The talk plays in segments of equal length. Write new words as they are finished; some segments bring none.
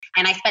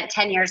And I spent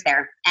 10 years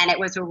there. And it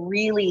was a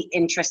really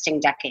interesting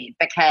decade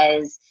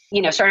because,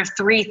 sort of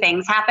three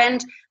things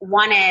happened.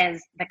 One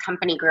is the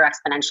company grew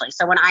exponentially.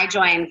 So when I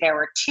joined, there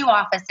were 2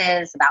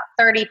 offices, about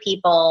 30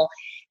 people,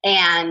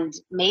 and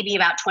maybe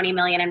about 20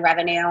 million in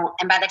revenue.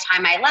 And by the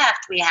time I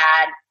left, we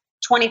had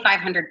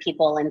 2,500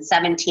 people in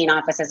 17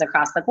 offices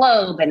across the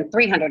globe and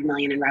 300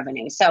 million in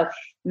revenue. So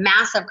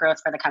massive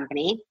growth for the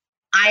company.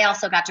 I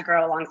also got to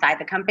grow alongside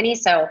the company.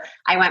 So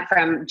I went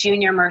from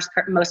junior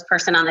most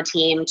person on the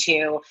team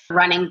to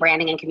running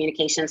branding and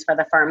communications for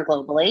the firm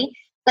globally.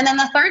 And then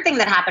the third thing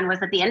that happened was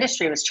that the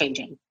industry was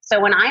changing. So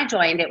when I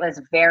joined, it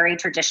was very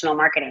traditional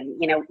marketing.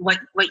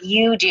 What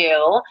you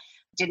do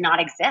did not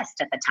exist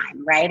at the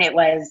time, right? It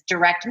was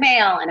direct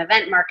mail and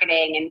event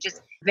marketing and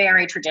just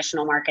very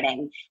traditional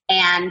marketing.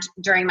 And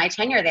during my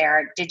tenure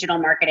there, digital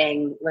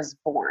marketing was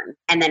born.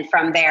 And then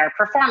from there,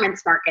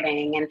 performance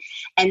marketing.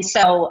 And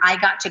so I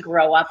got to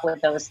grow up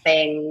with those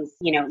things,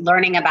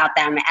 learning about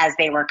them as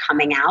they were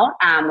coming out,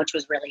 which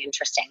was really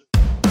interesting.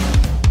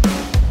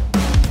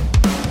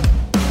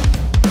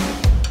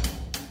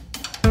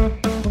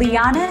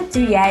 Liana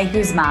Duye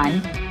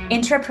Guzman,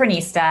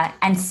 intraprenista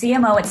and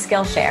CMO at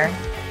Skillshare,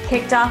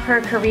 kicked off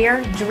her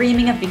career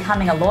dreaming of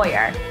becoming a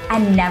lawyer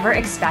and never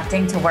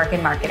expecting to work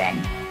in marketing.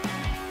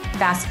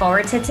 Fast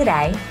forward to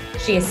today,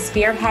 she has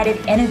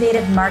spearheaded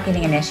innovative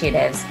marketing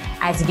initiatives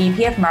as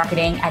VP of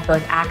Marketing at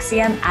both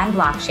Axiom and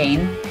Blockchain,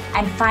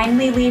 and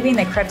finally leaving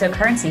the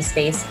cryptocurrency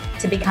space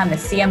to become the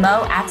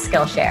CMO at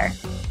Skillshare.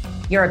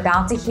 You're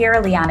about to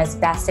hear Liana's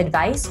best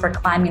advice for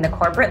climbing the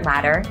corporate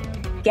ladder,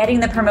 getting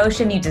the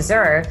promotion you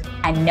deserve,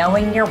 and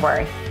knowing your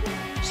worth.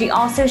 She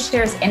also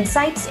shares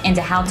insights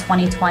into how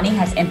 2020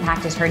 has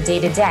impacted her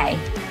day-to-day,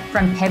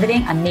 from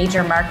pivoting a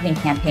major marketing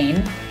campaign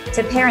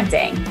to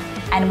parenting,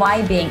 and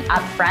why being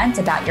upfront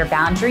about your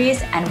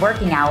boundaries and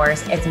working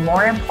hours is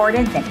more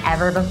important than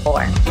ever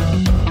before.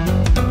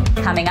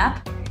 Coming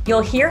up,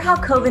 you'll hear how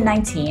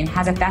COVID-19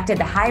 has affected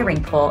the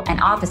hiring pool and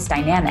office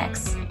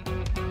dynamics,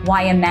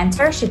 why a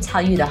mentor should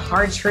tell you the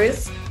hard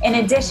truths in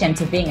addition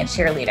to being a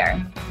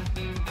cheerleader,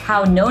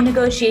 how no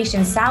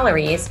negotiation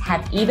salaries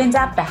have evened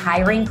up the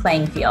hiring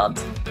playing field,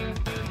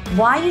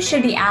 why you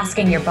should be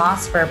asking your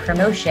boss for a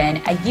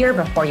promotion a year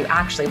before you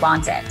actually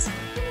want it,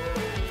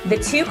 the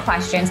 2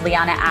 questions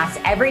Liana asks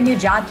every new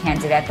job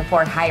candidate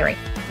before hiring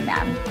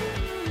them,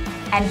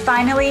 and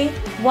finally,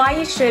 why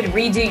you should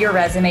redo your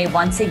resume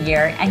once a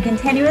year and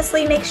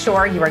continuously make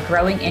sure you are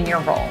growing in your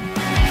role.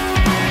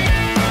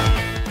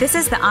 This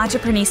is the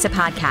Entreprenista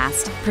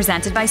podcast,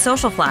 presented by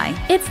Socialfly.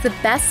 It's the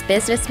best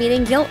business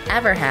meeting you'll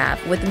ever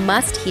have, with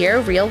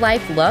must-hear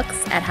real-life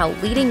looks at how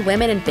leading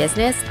women in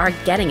business are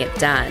getting it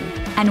done.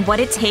 And what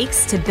it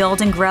takes to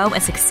build and grow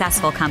a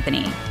successful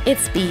company.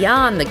 It's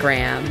beyond the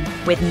gram.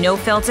 With no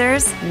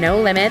filters,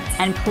 no limits,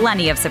 and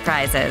plenty of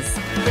surprises.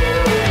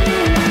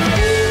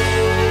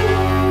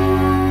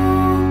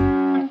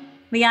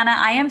 Liana,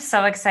 I am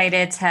so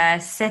excited to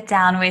sit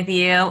down with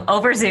you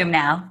over Zoom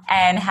now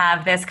and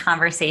have this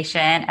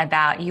conversation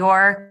about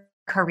your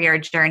career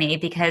journey,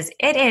 because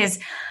it is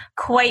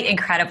quite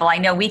incredible. I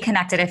know we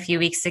connected a few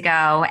weeks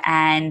ago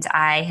and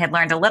I had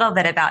learned a little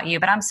bit about you,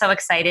 but I'm so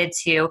excited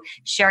to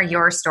share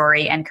your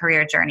story and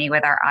career journey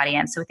with our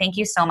audience. So thank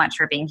you so much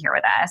for being here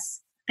with us.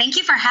 Thank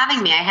you for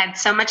having me. I had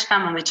so much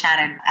fun when we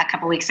chatted a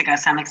couple weeks ago,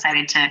 so I'm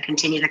excited to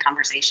continue the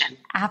conversation.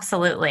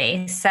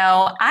 Absolutely.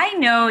 So I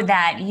know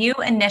that you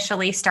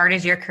initially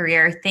started your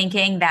career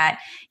thinking that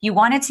you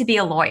wanted to be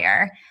a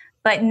lawyer,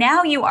 but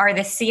now you are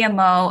the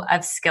CMO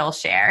of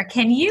Skillshare.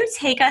 Can you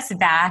take us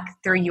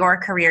back through your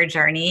career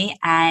journey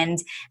and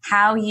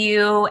how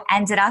you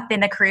ended up in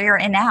the career you're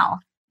in now?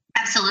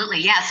 Absolutely.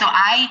 Yeah. So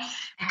I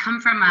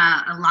come from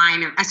a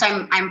line of,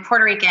 so I'm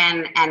Puerto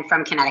Rican and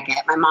from Connecticut.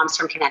 My mom's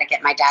from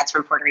Connecticut. My dad's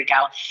from Puerto Rico.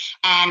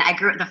 And I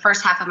grew, the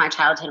first half of my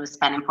childhood was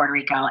spent in Puerto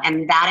Rico.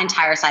 And that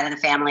entire side of the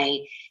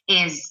family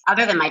is,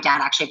 other than my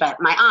dad actually, but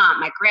my aunt,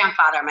 my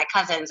grandfather, my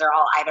cousins are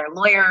all either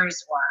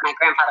lawyers, or my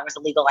grandfather was a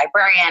legal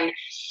librarian.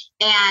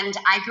 And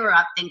I grew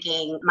up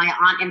thinking, my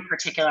aunt in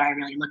particular, I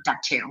really looked up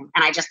to.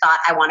 And I just thought,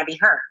 I want to be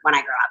her when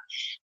I grow up.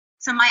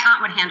 So my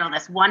aunt would handle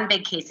this one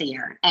big case a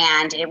year,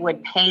 and it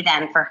would pay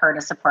then for her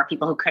to support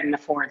people who couldn't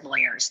afford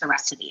lawyers the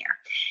rest of the year.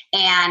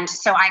 And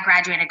so I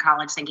graduated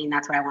college thinking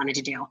that's what I wanted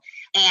to do.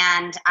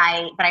 But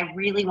I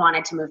really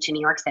wanted to move to New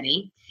York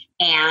City.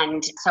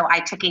 And so I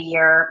took a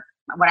year,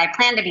 what I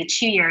planned to be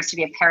 2 years, to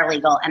be a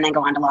paralegal and then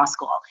go on to law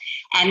school.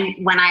 And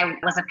when I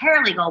was a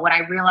paralegal, what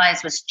I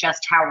realized was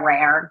just how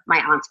rare my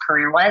aunt's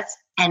career was,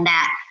 and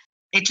that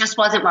it just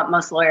wasn't what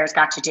most lawyers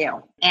got to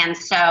do. And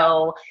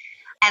so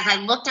as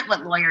I looked at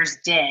what lawyers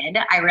did,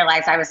 I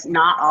realized I was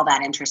not all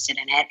that interested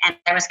in it. And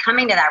I was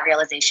coming to that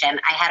realization.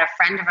 I had a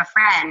friend of a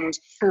friend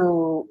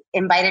who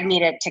invited me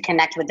to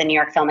connect with the New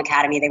York Film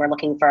Academy. They were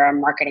looking for a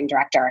marketing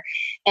director.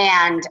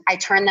 And I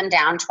turned them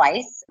down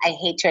twice. I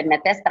hate to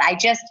admit this, but I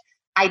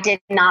did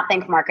not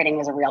think marketing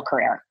was a real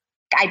career.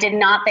 I did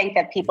not think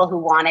that people who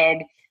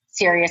wanted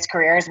serious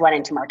careers went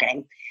into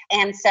marketing.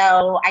 And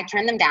so I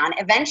turned them down.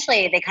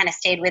 Eventually, they kind of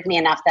stayed with me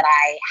enough that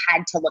I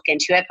had to look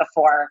into it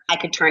before I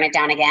could turn it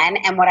down again.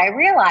 And what I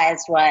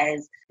realized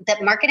was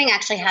that marketing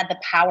actually had the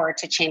power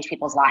to change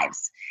people's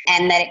lives,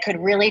 and that it could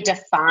really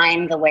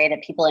define the way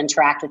that people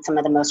interact with some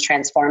of the most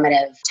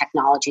transformative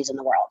technologies in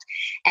the world.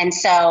 And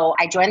so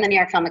I joined the New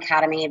York Film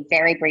Academy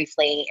very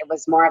briefly. It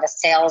was more of a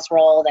sales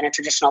role than a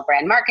traditional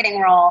brand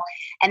marketing role,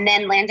 and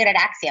then landed at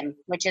Acxiom,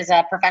 which is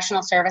a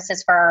professional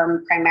services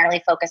firm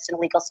primarily focused in the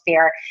legal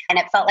sphere. And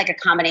it felt like a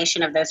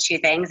combination of those two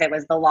things. It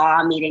was the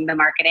law meeting the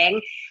marketing.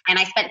 And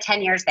I spent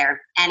 10 years there.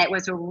 And it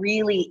was a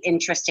really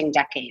interesting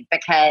decade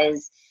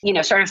because,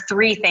 sort of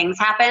three things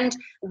happened.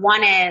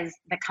 One is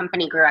the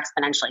company grew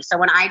exponentially. So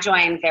when I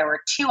joined, there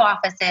were 2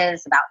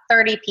 offices, about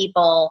 30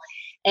 people,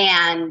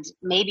 and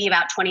maybe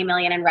about 20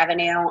 million in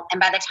revenue.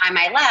 And by the time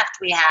I left,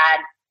 we had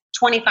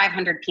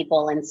 2,500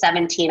 people in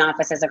 17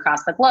 offices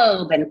across the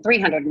globe and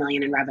 300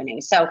 million in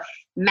revenue. So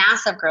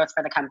massive growth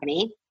for the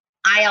company.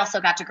 I also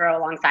got to grow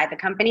alongside the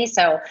company.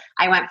 So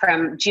I went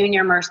from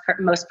junior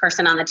most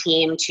person on the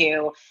team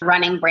to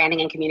running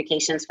branding and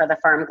communications for the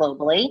firm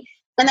globally.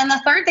 And then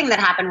the third thing that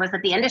happened was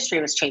that the industry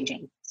was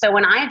changing. So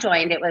when I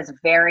joined, it was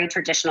very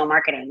traditional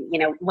marketing.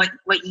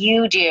 What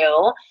you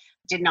do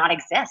did not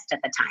exist at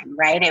the time,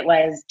 right? It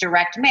was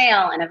direct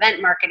mail and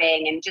event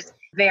marketing and just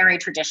very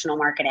traditional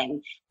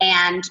marketing.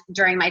 And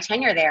during my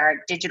tenure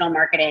there, digital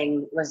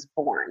marketing was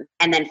born.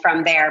 And then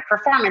from there,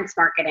 performance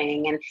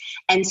marketing.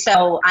 And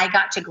so I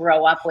got to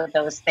grow up with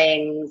those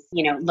things,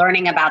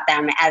 learning about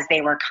them as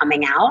they were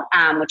coming out,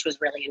 which was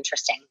really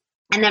interesting.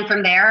 And then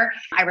from there,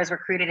 I was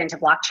recruited into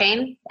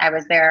blockchain. I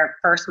was their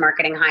first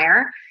marketing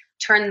hire.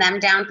 Turned them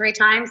down 3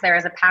 times. There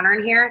is a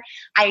pattern here.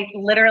 I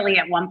literally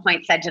at one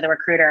point said to the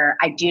recruiter,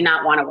 I do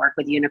not want to work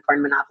with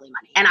unicorn monopoly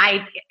money. And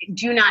I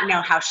do not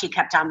know how she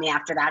kept on me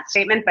after that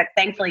statement, but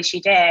thankfully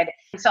she did.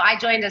 So I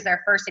joined as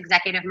their first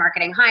executive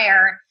marketing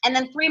hire. And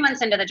then 3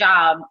 months into the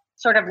job,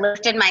 sort of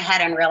lifted my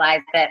head and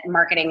realized that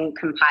marketing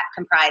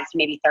comprised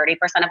maybe 30%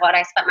 of what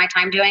I spent my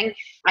time doing.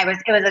 It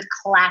was a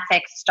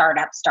classic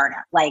startup.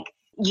 Like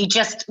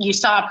you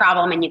saw a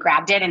problem and you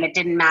grabbed it, and it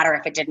didn't matter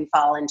if it didn't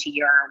fall into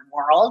your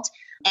world.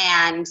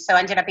 And so I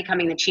ended up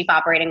becoming the chief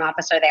operating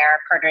officer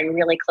there, partnering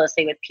really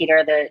closely with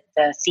Peter,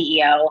 the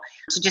CEO,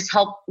 to just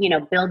help,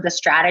 build the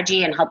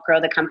strategy and help grow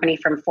the company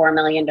from 4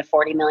 million to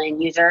 40 million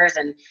users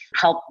and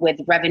help with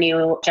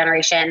revenue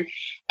generation.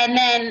 And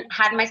then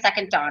had my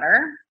second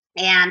daughter.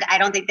 And I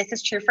don't think this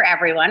is true for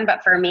everyone,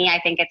 but for me, I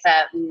think it's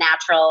a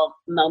natural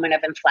moment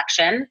of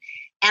inflection.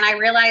 And I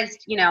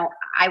realized,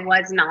 I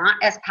was not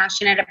as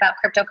passionate about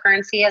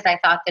cryptocurrency as I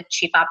thought the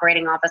chief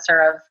operating officer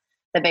of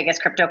the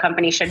biggest crypto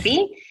company should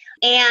be.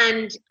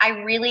 And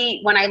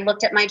when I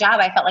looked at my job,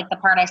 I felt like the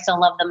part I still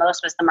loved the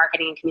most was the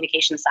marketing and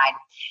communication side.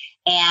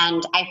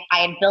 And I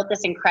had built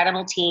this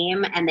incredible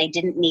team and they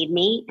didn't need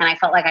me. And I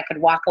felt like I could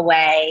walk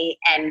away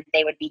and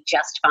they would be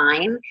just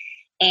fine.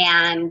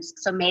 And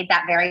so made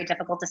that very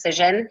difficult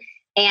decision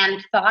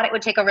and thought it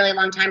would take a really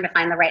long time to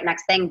find the right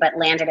next thing, but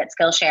landed at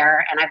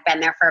Skillshare. And I've been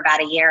there for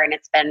about a year, and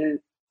it's been,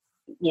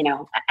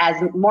 as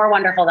more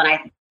wonderful than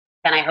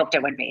I hoped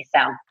it would be.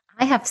 So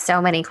I have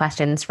so many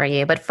questions for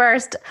you, but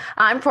first,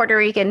 I'm Puerto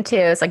Rican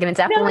too, so I can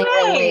definitely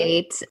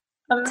relate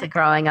to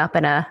growing up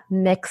in a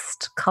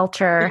mixed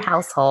culture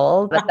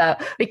household,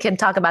 but we can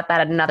talk about that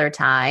at another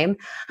time.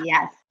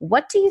 Yes.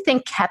 What do you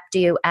think kept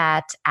you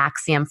at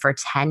Acxiom for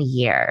 10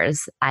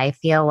 years? I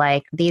feel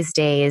like these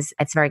days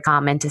it's very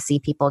common to see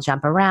people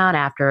jump around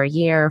after a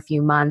year, a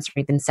few months,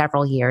 or even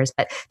several years,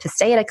 but to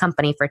stay at a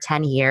company for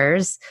 10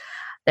 years,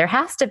 there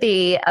has to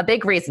be a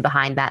big reason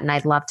behind that, and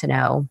I'd love to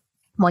know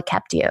what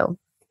kept you.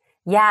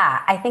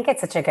 Yeah, I think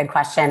it's such a good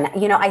question.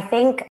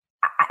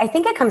 I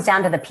think it comes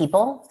down to the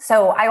people.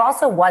 So I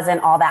also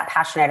wasn't all that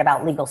passionate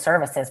about legal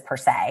services per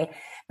se,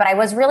 but I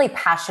was really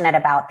passionate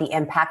about the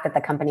impact that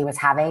the company was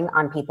having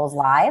on people's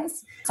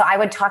lives. So I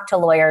would talk to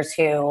lawyers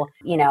who,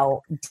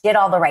 did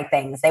all the right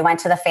things. They went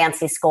to the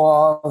fancy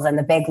schools and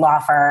the big law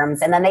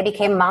firms, and then they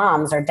became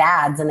moms or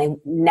dads and they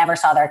never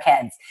saw their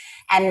kids.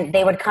 And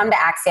they would come to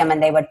Acxiom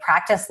and they would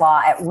practice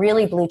law at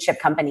really blue chip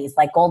companies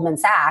like Goldman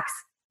Sachs.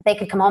 They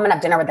could come home and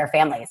have dinner with their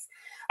families.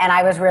 And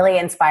I was really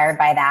inspired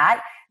by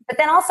that. But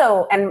then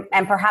also, and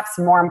perhaps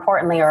more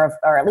importantly,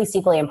 or at least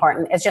equally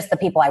important, is just the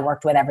people I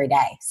worked with every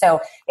day. So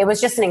it was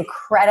just an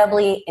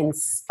incredibly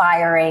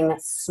inspiring,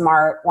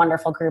 smart,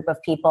 wonderful group of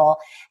people.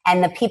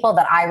 And the people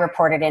that I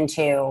reported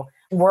into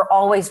were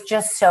always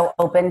just so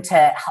open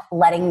to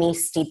letting me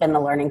steepen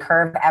the learning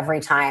curve every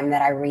time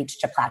that I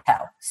reached a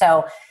plateau.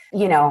 So,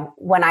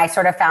 when I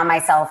sort of found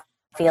myself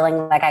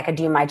feeling like I could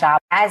do my job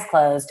eyes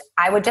closed,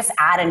 I would just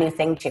add a new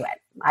thing to it.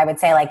 I would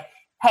say like,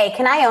 hey,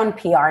 can I own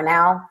PR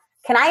now?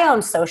 Can I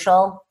own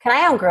social? Can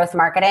I own growth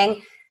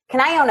marketing?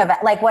 Can I own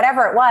like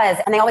whatever it was?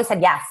 And they always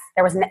said yes.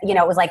 There was, it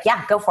was like,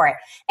 yeah, go for it.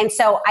 And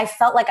so I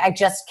felt like I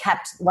just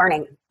kept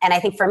learning. And I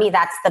think for me,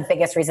 that's the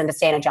biggest reason to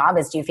stay in a job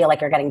is, do you feel like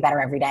you're getting better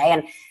every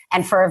day?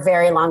 And for a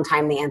very long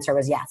time, the answer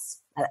was yes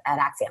at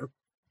Acxiom.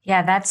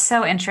 Yeah, that's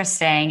so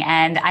interesting.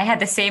 And I had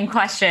the same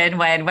question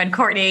when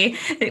Courtney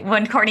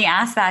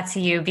asked that to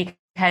you,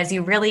 because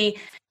you really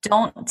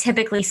don't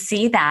typically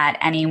see that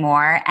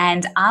anymore.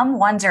 And I'm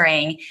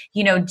wondering,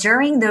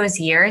 during those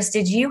years,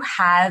 did you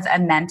have a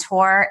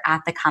mentor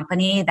at the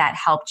company that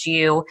helped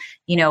you,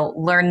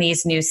 learn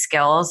these new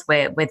skills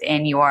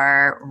within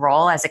your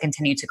role as it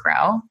continued to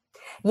grow?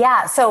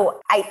 Yeah.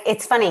 So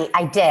it's funny,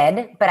 I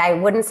did, but I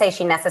wouldn't say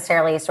she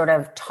necessarily sort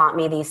of taught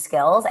me these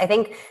skills. I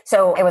think,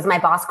 so it was my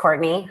boss,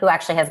 Courtney, who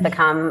actually has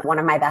become one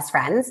of my best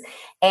friends.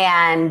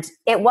 And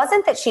it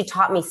wasn't that she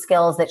taught me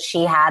skills that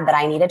she had that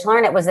I needed to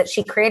learn. It was that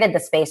she created the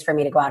space for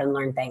me to go out and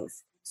learn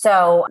things.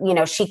 So,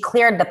 she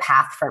cleared the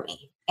path for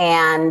me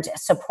and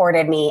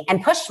supported me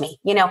and pushed me.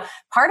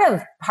 Part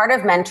of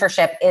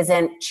mentorship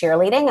isn't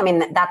cheerleading. I mean,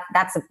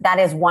 that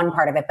is one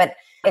part of it, but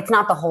it's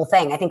not the whole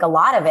thing. I think a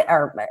lot of it,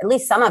 or at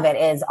least some of it,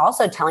 is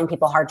also telling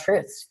people hard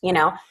truths,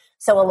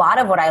 So a lot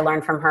of what I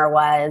learned from her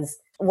was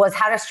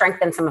how to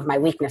strengthen some of my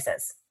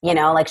weaknesses,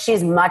 like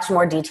she's much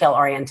more detail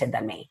oriented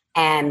than me.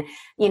 And,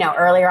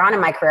 earlier on in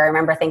my career, I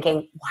remember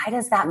thinking, why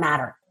does that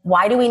matter?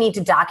 Why do we need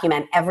to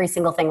document every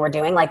single thing we're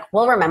doing? Like,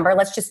 we'll remember,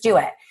 let's just do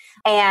it.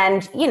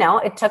 And,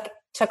 it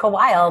took a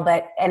while,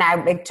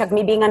 it took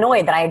me being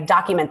annoyed that I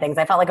document things.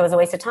 I felt like it was a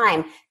waste of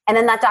time. And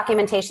then that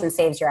documentation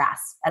saves your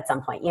ass at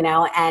some point,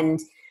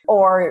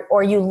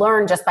 or you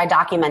learn just by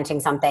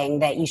documenting something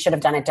that you should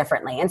have done it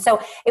differently. And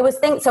so it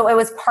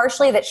was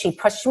partially that she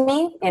pushed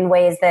me in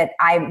ways that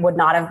I would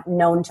not have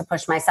known to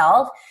push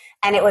myself.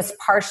 And it was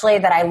partially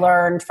that I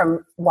learned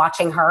from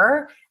watching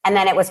her. And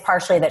then it was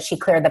partially that she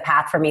cleared the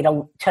path for me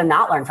to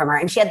not learn from her.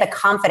 And she had the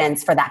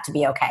confidence for that to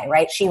be okay,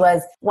 right? She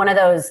was one of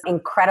those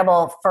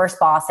incredible first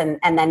boss and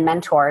then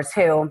mentors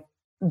who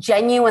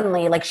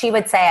genuinely, like, she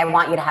would say, I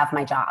want you to have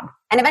my job.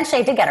 And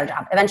eventually I did get her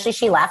job. Eventually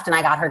she left and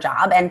I got her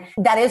job. And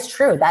that is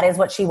true. That is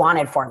what she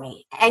wanted for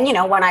me. And,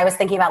 when I was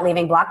thinking about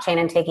leaving blockchain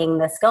and taking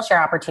the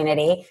Skillshare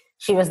opportunity,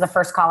 she was the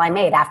first call I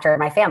made after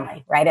my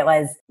family, right? It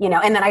was,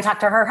 and then I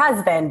talked to her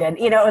husband and,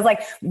 it was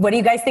like, what do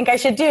you guys think I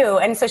should do?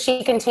 And so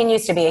she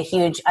continues to be a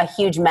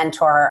huge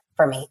mentor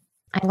for me.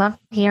 I love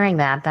hearing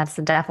that. That's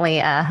definitely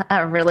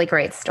a really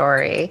great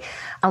story.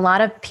 A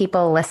lot of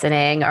people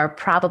listening are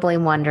probably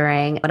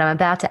wondering what I'm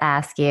about to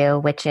ask you,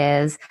 which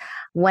is,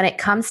 when it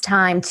comes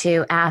time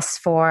to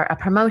ask for a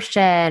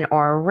promotion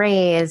or a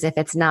raise, if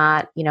it's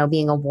not,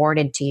 being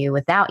awarded to you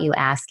without you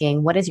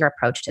asking, what is your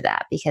approach to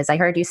that? Because I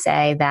heard you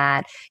say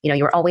that,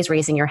 you were always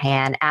raising your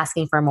hand,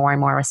 asking for more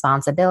and more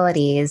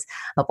responsibilities.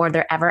 But were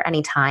there ever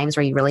any times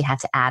where you really had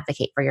to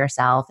advocate for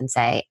yourself and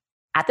say,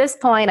 at this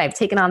point, I've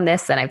taken on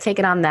this and I've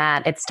taken on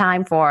that, it's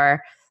time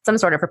for some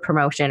sort of a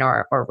promotion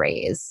or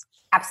raise?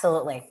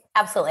 Absolutely.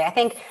 Absolutely. I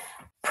think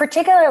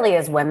particularly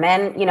as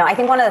women, I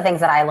think one of the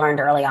things that I learned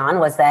early on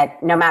was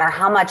that no matter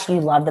how much you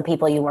love the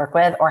people you work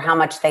with or how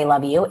much they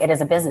love you, it is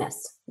a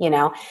business,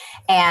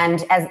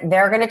 and as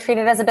they're going to treat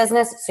it as a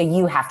business, so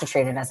you have to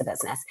treat it as a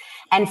business.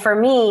 And for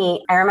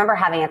me, I remember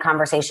having a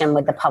conversation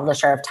with the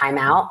publisher of Time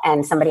Out,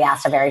 and somebody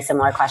asked a very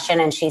similar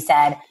question. And she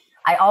said,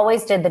 I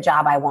always did the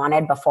job I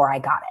wanted before I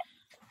got it.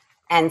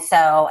 And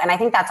I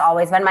think that's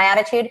always been my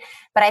attitude.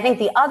 But I think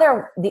the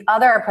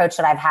other approach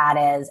that I've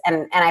had is,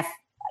 and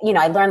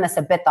I learned this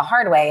a bit the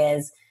hard way,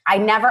 is I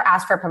never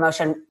asked for a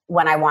promotion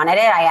when I wanted it.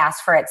 I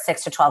asked for it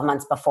 6 to 12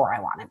 months before I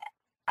wanted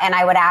it. And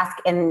I would ask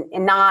in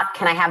not,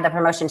 can I have the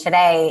promotion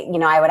today?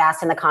 I would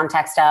ask in the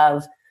context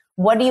of,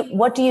 what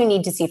do you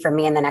need to see from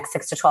me in the next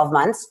 6 to 12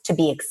 months to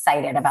be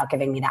excited about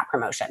giving me that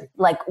promotion?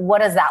 Like, what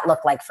does that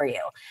look like for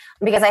you?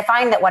 Because I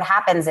find that what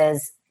happens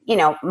is,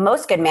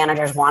 most good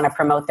managers want to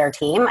promote their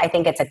team. I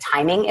think it's a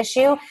timing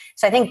issue.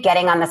 So I think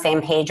getting on the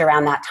same page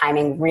around that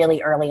timing really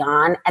early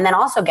on, and then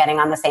also getting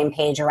on the same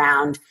page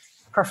around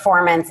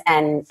performance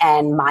and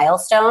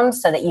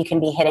milestones so that you can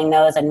be hitting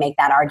those and make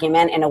that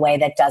argument in a way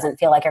that doesn't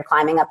feel like you're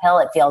climbing uphill.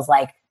 It feels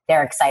like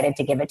they're excited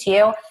to give it to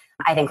you,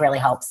 I think really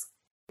helps.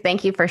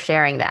 Thank you for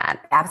sharing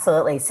that.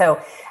 Absolutely. So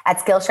at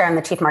Skillshare, I'm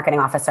the Chief Marketing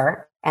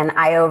Officer, and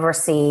I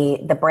oversee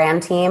the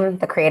brand team,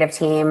 the creative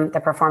team, the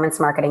performance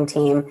marketing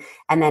team,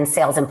 and then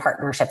sales and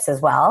partnerships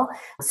as well.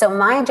 So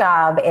my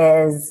job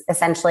is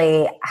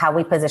essentially how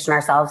we position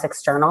ourselves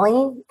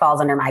externally falls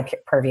under my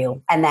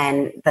purview, and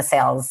then the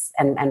sales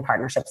and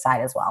partnership side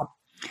as well.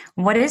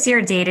 What is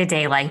your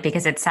day-to-day like?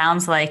 Because it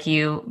sounds like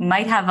you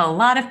might have a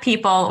lot of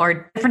people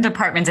or different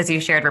departments, as you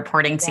shared,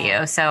 reporting to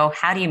you. So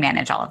how do you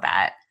manage all of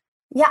that?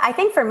 Yeah, I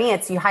think for me,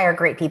 it's you hire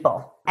great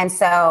people. And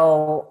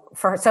so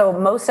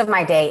most of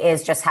my day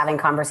is just having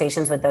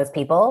conversations with those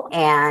people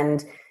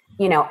and,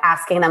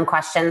 asking them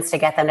questions to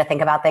get them to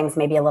think about things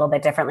maybe a little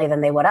bit differently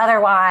than they would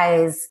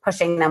otherwise,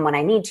 pushing them when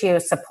I need to,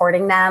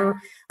 supporting them.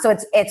 So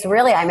it's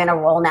really, I'm in a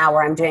role now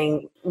where I'm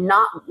doing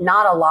not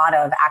a lot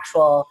of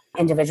actual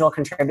individual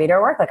contributor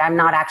work. Like, I'm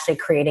not actually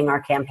creating our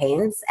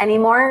campaigns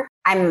anymore.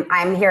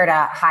 I'm here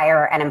to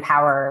hire and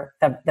empower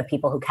the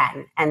people who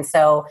can. And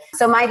so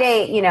my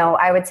day,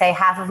 I would say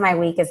half of my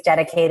week is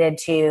dedicated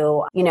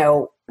to,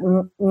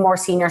 more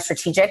senior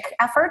strategic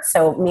efforts.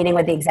 So meeting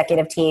with the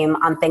executive team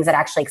on things that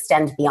actually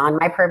extend beyond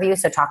my purview.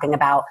 So talking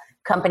about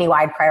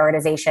company-wide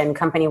prioritization,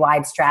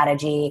 company-wide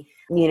strategy,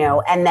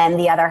 and then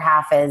the other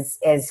half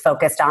is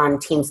focused on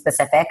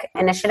team-specific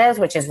initiatives,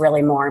 which is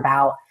really more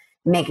about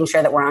making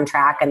sure that we're on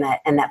track and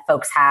that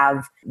folks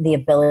have the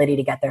ability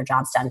to get their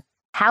jobs done.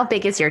 How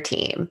big is your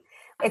team?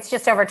 It's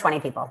just over 20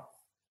 people.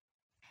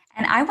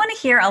 And I want to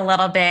hear a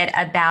little bit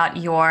about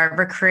your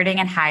recruiting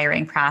and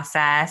hiring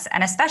process,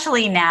 and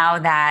especially now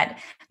that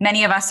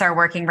many of us are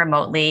working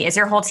remotely. Is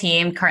your whole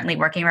team currently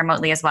working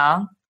remotely as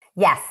well?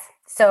 Yes.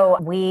 So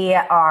we've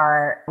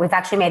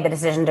actually made the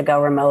decision to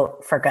go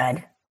remote for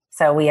good.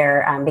 So we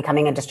are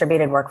becoming a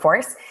distributed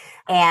workforce.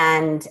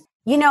 And,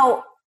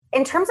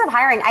 in terms of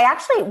hiring,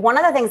 one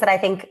of the things that I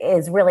think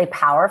is really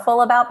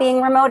powerful about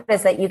being remote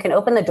is that you can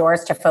open the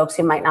doors to folks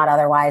who might not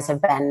otherwise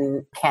have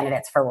been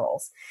candidates for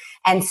roles.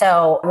 And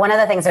so one of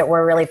the things that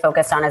we're really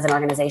focused on as an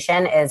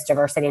organization is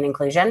diversity and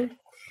inclusion.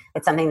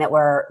 It's something that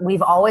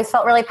we've always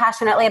felt really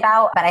passionately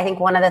about. But I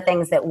think one of the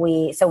things that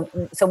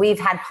so we've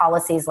had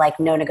policies like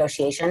no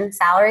negotiation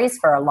salaries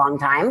for a long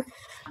time,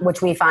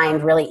 which we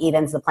find really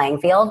evens the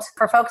playing field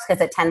for folks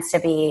because it tends to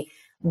be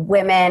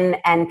women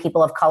and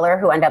people of color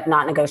who end up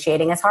not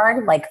negotiating as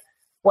hard. Like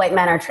white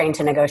men are trained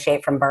to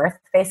negotiate from birth,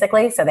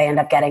 basically. So they end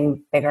up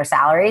getting bigger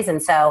salaries.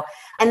 And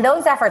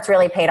those efforts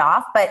really paid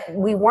off, but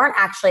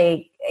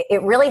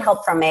it really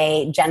helped from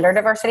a gender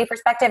diversity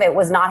perspective. It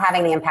was not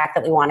having the impact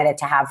that we wanted it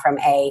to have from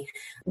a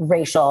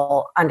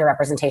racial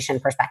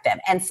underrepresentation perspective.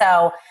 And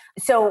so,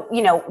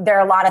 there are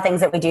a lot of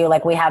things that we do.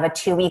 Like we have a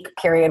 2-week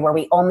period where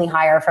we only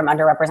hire from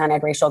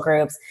underrepresented racial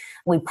groups.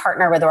 We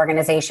partner with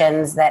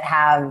organizations that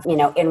have,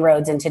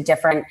 inroads into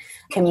different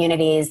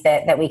communities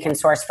that we can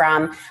source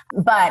from.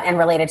 And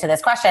related to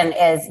this question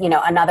is,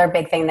 another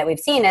big thing that we've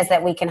seen is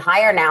that we can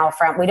hire now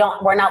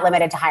we're not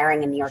limited to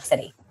hiring in New York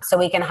City. So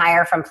we can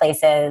hire from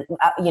places,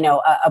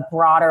 a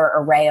broader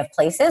array of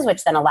places,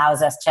 which then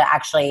allows us to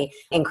actually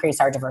increase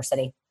our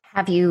diversity.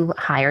 Have you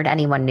hired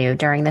anyone new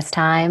during this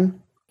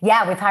time?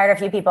 Yeah, we've hired a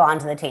few people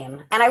onto the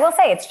team. And I will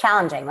say it's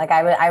challenging. Like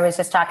I was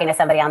just talking to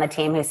somebody on the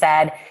team who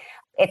said,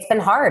 it's been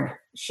hard.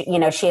 She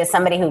is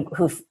somebody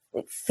who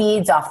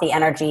feeds off the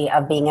energy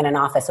of being in an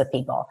office with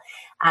people.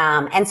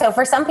 And so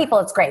for some people,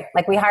 it's great.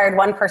 Like we hired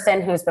one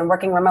person who's been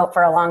working remote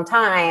for a long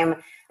time,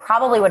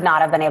 probably would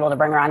not have been able to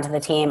bring her onto the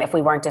team if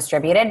we weren't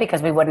distributed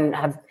because we wouldn't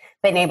have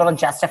been able to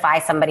justify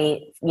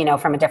somebody,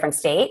 from a different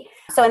state.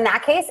 So in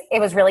that case, it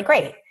was really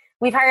great.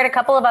 We've hired a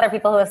couple of other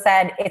people who have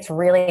said it's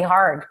really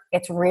hard.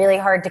 It's really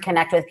hard to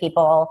connect with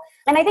people.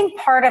 And I think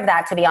part of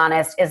that, to be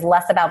honest, is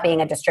less about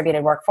being a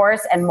distributed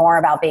workforce and more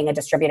about being a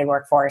distributed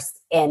workforce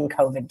in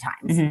COVID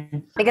times. Mm-hmm.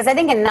 Because I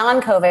think in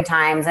non-COVID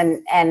times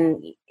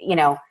and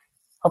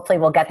hopefully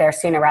we'll get there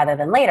sooner rather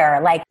than later.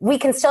 Like we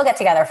can still get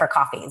together for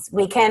coffees.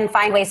 We can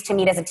find ways to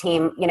meet as a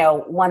team,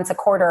 once a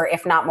quarter,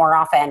 if not more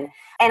often.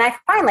 And I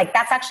find like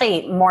that's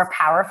actually more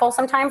powerful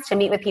sometimes to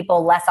meet with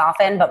people less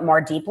often, but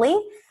more deeply.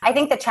 I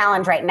think the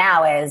challenge right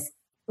now is,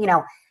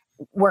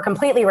 we're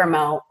completely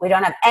remote. We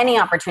don't have any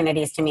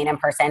opportunities to meet in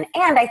person.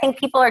 And I think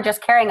people are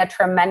just carrying a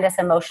tremendous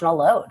emotional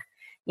load,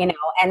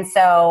 and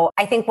so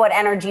I think what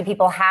energy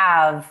people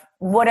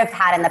would have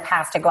had in the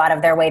past to go out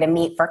of their way to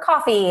meet for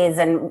coffees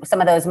and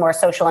some of those more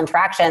social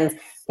interactions, I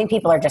think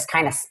people are just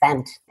kind of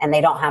spent and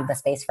they don't have the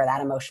space for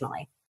that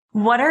emotionally.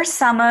 What are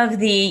some of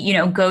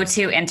the,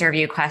 go-to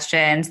interview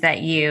questions that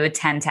you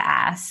tend to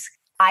ask?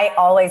 I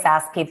always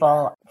ask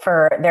people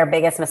for their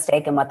biggest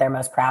mistake and what they're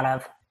most proud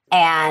of.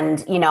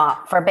 And,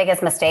 for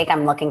biggest mistake,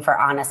 I'm looking for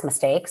honest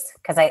mistakes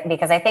because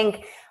I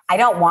think I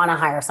don't want to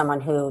hire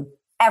someone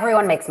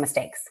everyone makes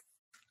mistakes.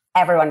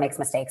 Everyone makes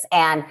mistakes.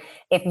 And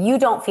if you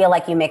don't feel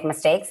like you make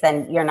mistakes,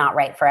 then you're not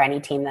right for any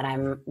team that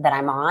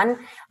I'm on.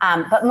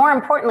 But more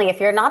importantly, if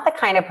you're not the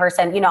kind of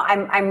person,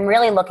 I'm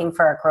really looking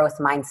for a growth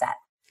mindset.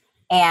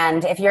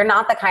 And if you're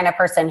not the kind of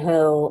person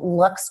who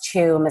looks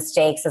to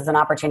mistakes as an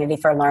opportunity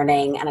for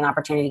learning and an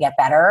opportunity to get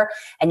better,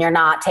 and you're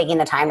not taking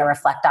the time to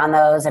reflect on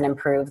those and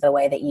improve the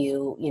way that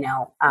you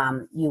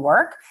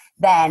work,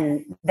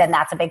 then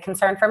that's a big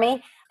concern for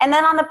me. And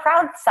then on the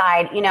proud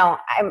side,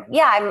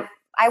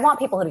 I want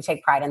people who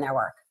take pride in their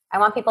work. I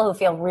want people who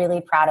feel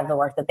really proud of the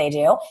work that they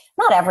do.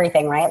 Not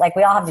everything, right? Like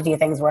we all have to do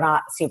things we're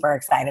not super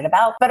excited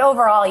about, but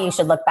overall you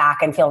should look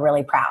back and feel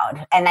really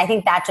proud. And I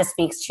think that just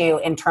speaks to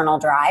internal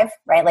drive,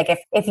 right? Like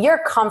if you're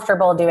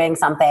comfortable doing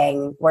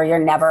something where you're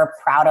never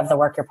proud of the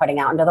work you're putting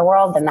out into the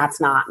world, then that's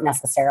not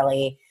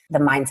necessarily the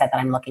mindset that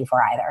I'm looking for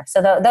either.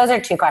 So those are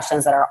two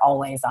questions that are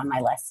always on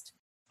my list.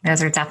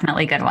 Those are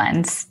definitely good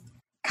ones.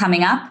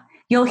 Coming up,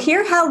 you'll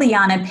hear how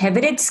Liana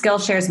pivoted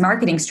Skillshare's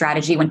marketing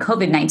strategy when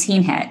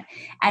COVID-19 hit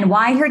and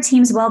why her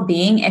team's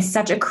well-being is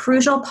such a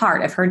crucial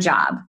part of her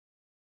job.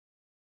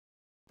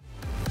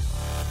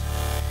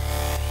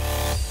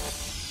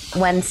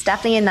 When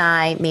Stephanie and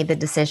I made the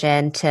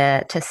decision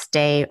to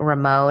stay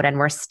remote and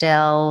we're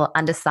still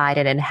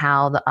undecided in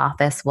how the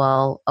office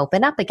will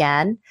open up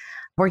again,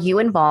 were you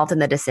involved in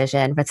the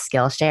decision with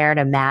Skillshare? And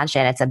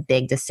imagine it's a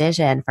big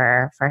decision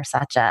for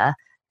such a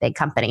big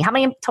company. How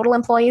many total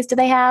employees do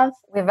they have?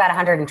 We have about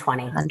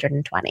 120.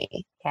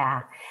 120.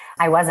 Yeah,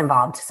 I was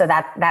involved. So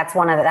that's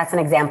an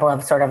example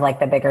of sort of like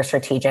the bigger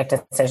strategic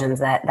decisions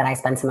that I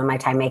spend some of my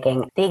time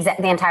making.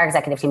 The entire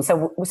executive team.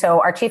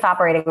 So our chief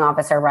operating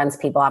officer runs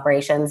people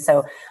operations.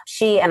 So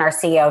she and our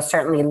CEO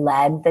certainly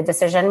led the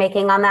decision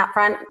making on that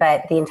front,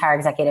 but the entire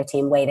executive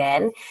team weighed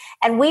in.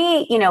 And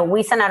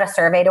we sent out a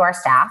survey to our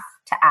staff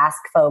to ask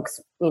folks,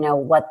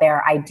 what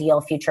their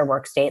ideal future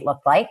work state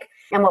looked like.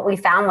 And what we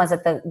found was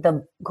that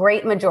the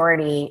great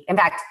majority, in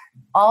fact,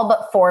 all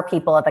but 4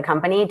 people at the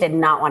company did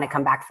not want to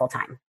come back full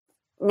time.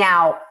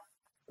 Now,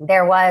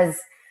 there was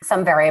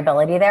some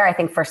variability there. I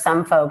think for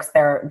some folks,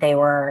 they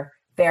were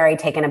very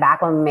taken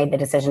aback when we made the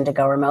decision to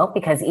go remote,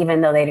 because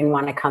even though they didn't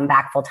want to come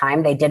back full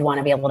time, they did want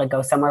to be able to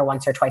go somewhere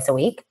once or twice a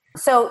week.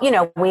 So,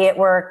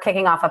 we're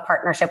kicking off a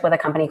partnership with a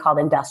company called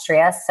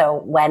Industrious.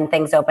 So when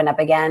things open up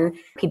again,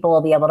 people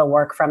will be able to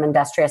work from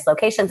Industrious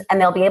locations, and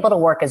they'll be able to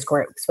work as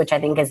groups, which I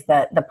think is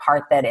the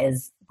part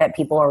that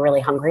people are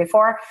really hungry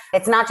for.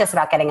 It's not just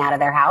about getting out of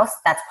their house.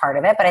 That's part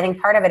of it. But I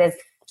think part of it is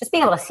just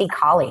being able to see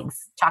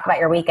colleagues, talk about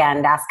your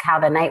weekend, ask how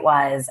the night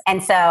was.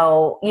 And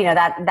so,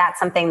 that's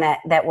something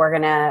that we're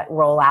going to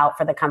roll out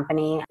for the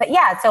company. But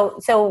yeah,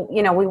 so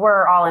we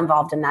were all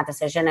involved in that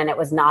decision, and it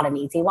was not an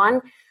easy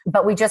one,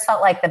 but we just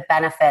felt like the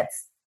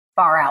benefits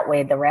far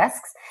outweighed the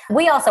risks.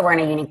 We also were in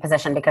a unique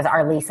position because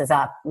our lease is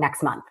up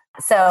next month.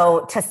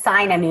 So to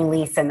sign a new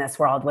lease in this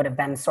world would have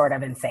been sort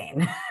of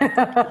insane.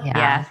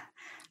 Yeah.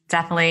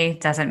 Definitely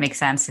doesn't make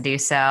sense to do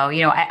so.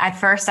 At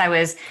first I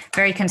was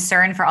very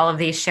concerned for all of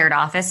these shared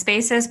office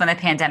spaces when the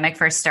pandemic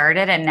first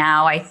started. And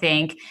now I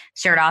think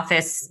shared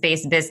office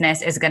space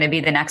business is going to be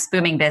the next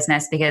booming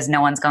business because no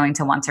one's going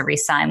to want to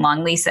re-sign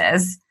long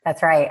leases.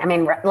 That's right. I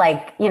mean,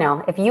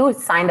 if you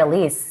signed a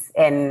lease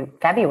in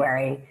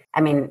February,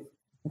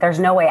 there's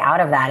no way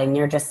out of that. And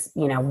you're just,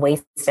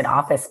 wasted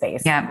office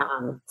space. Yeah.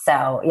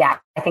 So yeah,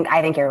 I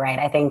think you're right.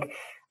 I think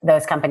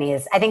those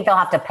companies, I think they'll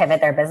have to pivot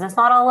their business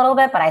model a little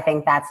bit, but I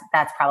think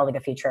that's probably the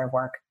future of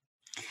work.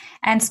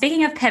 And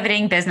speaking of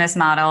pivoting business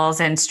models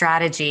and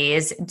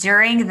strategies,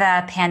 during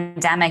the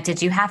pandemic,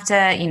 did you have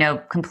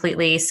to,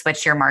 completely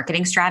switch your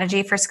marketing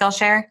strategy for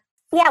Skillshare?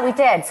 Yeah, we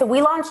did. So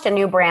we launched a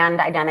new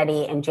brand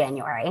identity in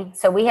January.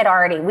 So we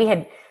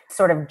had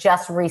sort of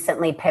just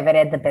recently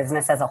pivoted the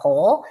business as a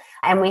whole.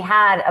 And we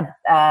had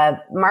a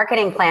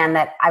marketing plan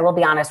that, I will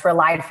be honest,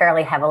 relied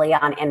fairly heavily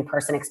on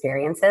in-person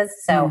experiences.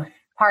 So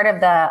part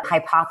of the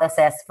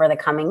hypothesis for the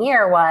coming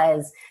year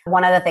was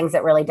one of the things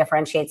that really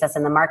differentiates us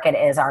in the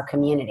market is our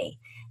community,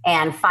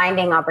 and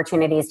finding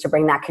opportunities to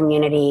bring that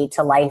community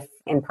to life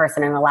in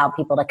person and allow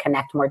people to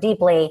connect more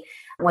deeply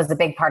was a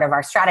big part of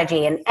our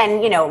strategy. And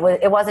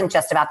it wasn't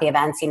just about the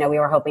events. We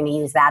were hoping to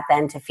use that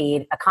then to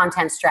feed a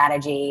content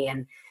strategy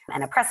and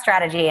a press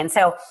strategy. And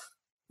so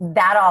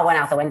that all went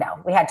out the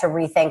window. We had to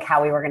rethink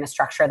how we were going to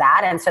structure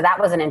that. And so that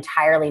was an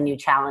entirely new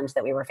challenge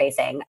that we were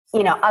facing.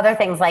 Other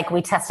things like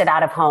we tested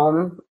out of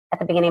home at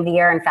the beginning of the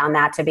year and found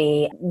that to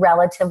be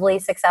relatively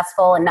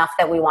successful enough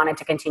that we wanted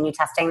to continue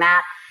testing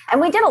that. And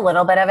we did a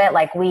little bit of it.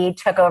 Like we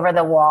took over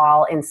the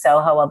wall in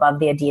Soho above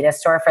the Adidas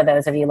store. For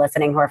those of you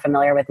listening who are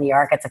familiar with New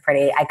York, it's a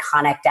pretty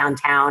iconic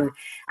downtown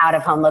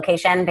out-of-home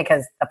location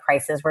because the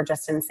prices were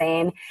just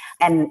insane.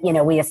 And,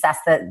 we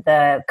assessed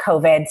the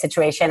COVID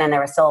situation, and there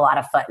was still a lot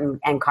of foot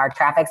and car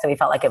traffic. So we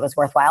felt like it was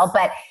worthwhile.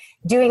 But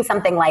doing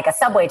something like a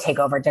subway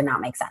takeover did not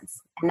make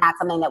sense. And that's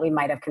something that we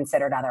might have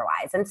considered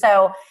otherwise. And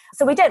so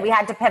we did. We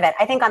had to pivot.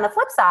 I think on the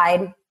flip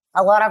side,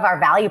 a lot of our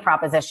value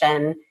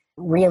proposition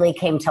really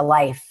came to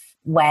life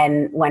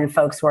when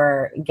folks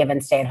were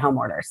given stay-at-home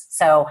orders.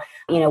 So,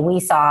 we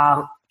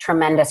saw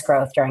tremendous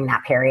growth during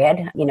that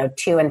period,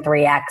 2 and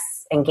 3x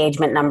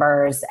engagement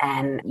numbers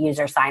and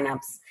user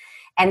signups.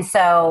 And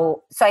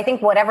so I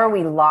think whatever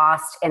we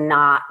lost in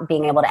not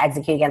being able to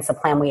execute against the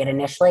plan we had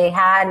initially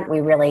had, we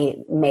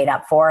really made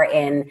up for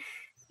in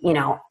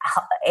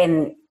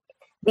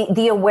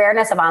the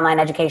awareness of online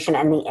education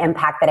and the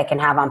impact that it can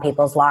have on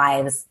people's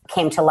lives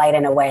came to light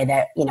in a way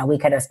that, we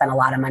could have spent a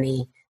lot of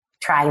money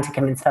trying to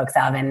convince folks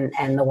of,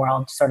 and the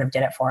world sort of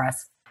did it for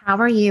us. How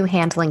are you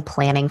handling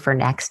planning for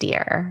next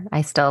year?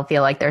 I still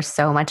feel like there's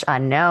so much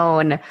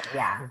unknown.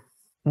 Yeah.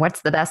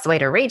 What's the best way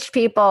to reach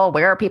people?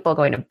 Where are people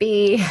going to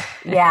be?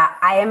 Yeah,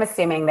 I am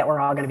assuming that we're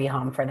all going to be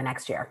home for the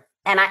next year.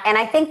 And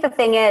I think the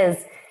thing is,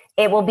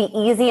 it will be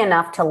easy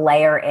enough to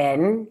layer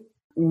in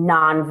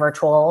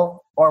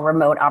non-virtual or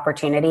remote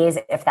opportunities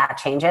if that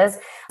changes.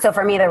 So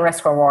for me, the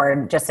risk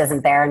reward just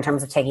isn't there in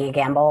terms of taking a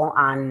gamble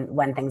on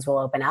when things will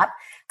open up.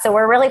 So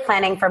we're really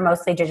planning for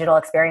mostly digital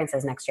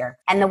experiences next year.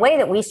 And the way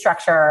that we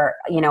structure,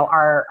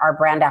 our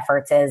brand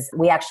efforts is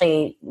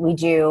we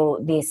do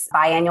these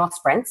biannual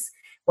sprints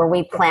where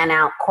we plan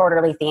out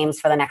quarterly themes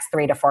for the next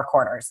 3 to 4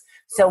 quarters.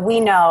 So we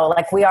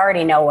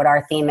already know what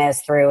our theme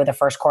is through the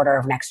first quarter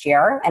of next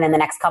year. And in the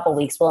next couple of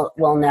weeks,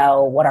 we'll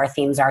know what our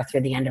themes are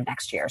through the end of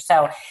next year.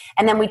 So,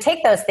 and then we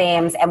take those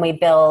themes and we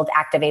build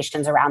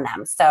activations around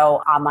them.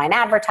 So online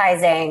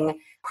advertising,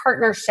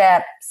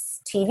 partnerships,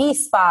 TV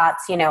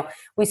spots,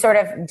 we sort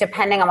of,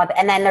 depending on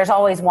and then there's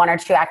always one or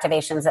two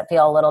activations that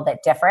feel a little bit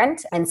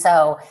different. And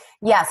so,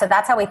 so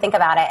that's how we think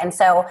about it.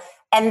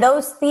 And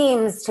those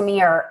themes to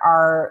me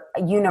are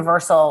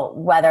universal,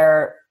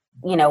 whether,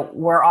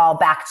 we're all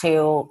back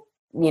to,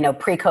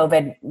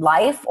 pre-COVID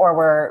life, or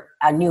we're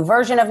a new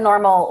version of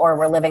normal, or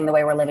we're living the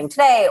way we're living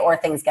today, or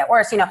things get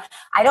worse.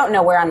 I don't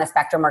know where on the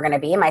spectrum we're going to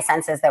be. My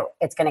sense is that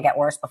it's going to get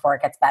worse before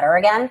it gets better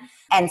again.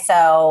 And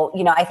so,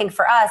 I think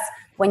for us,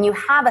 when you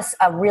have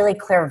a really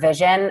clear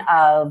vision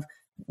of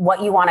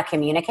what you want to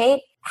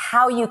communicate,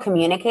 how you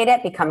communicate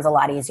it becomes a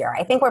lot easier.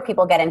 I think where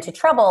people get into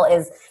trouble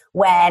is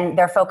when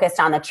they're focused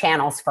on the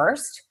channels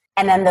first,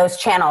 and then those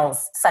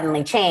channels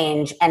suddenly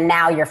change, and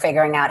now you're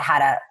figuring out how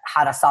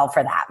to solve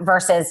for that.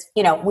 Versus,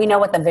 we know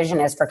what the vision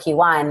is for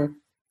Q1.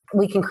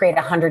 We can create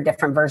 100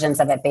 different versions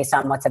of it based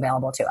on what's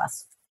available to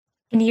us.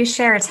 Can you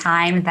share a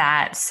time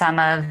that some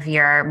of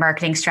your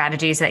marketing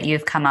strategies that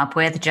you've come up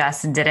with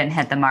just didn't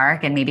hit the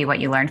mark, and maybe what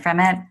you learned from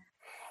it?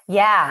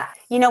 Yeah.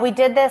 We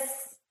did this.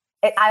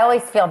 I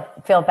always feel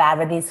bad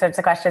with these sorts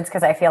of questions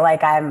because I feel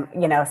like I'm,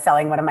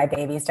 selling one of my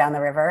babies down the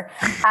river.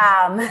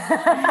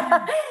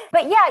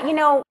 But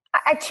yeah,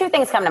 two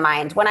things come to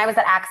mind. When I was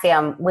at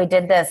Acxiom, we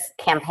did this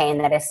campaign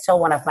that is still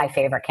one of my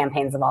favorite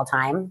campaigns of all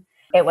time.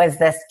 It was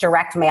this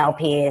direct mail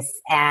piece,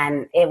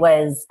 and it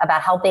was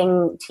about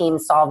helping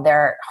teams solve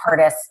their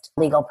hardest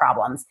legal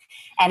problems.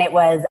 And it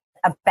was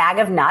a bag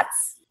of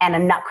nuts and a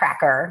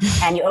nutcracker,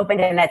 and you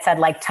opened it and it said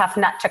tough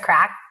nut to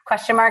crack ?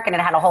 And it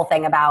had a whole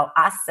thing about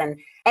us. And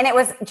it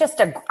was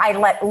just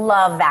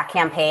love that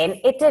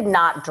campaign. It did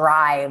not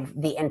drive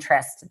the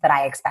interest that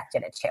I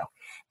expected it to.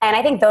 And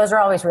I think those are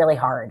always really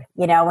hard.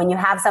 When you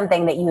have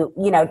something that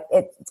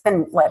it's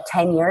been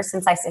 10 years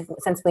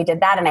since we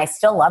did that. And I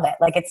still love it.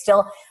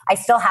 I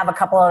still have a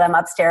couple of them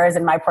upstairs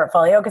in my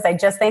portfolio because I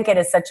just think it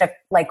is such a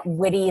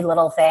witty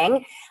little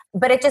thing,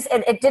 but it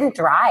didn't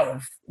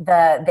drive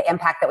the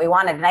impact that we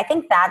wanted. And I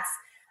think that's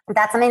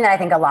something that I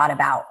think a lot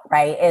about,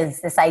 right?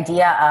 Is this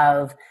idea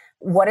of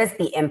what is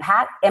the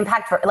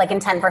impact for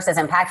intent versus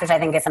impact, which I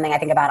think is something I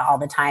think about all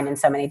the time in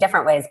so many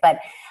different ways. But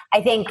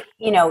I think,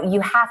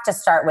 you have to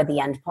start with the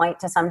end point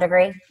to some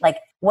degree.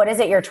 What is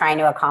it you're trying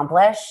to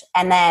accomplish?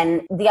 And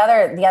then the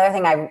other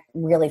thing I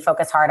really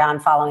focus hard on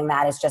following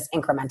that is just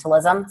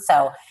incrementalism.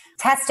 So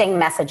testing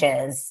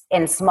messages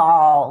in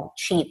small,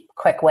 cheap,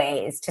 quick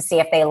ways to see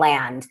if they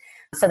land.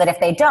 So that if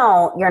they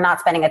don't, you're not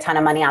spending a ton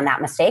of money on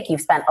that mistake. You've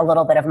spent a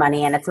little bit of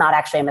money and it's not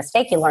actually a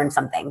mistake. You learned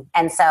something.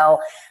 And so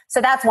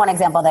that's one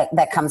example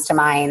that comes to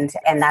mind.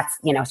 And that's,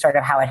 sort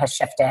of how it has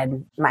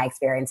shifted my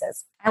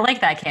experiences. I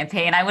like that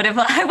campaign. I would have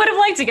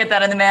liked to get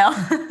that in the mail.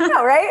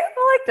 Yeah, right?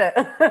 I liked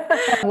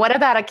it. What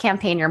about a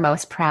campaign you're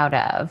most proud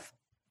of?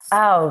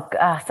 Oh,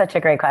 such a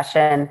great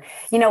question.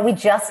 We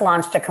just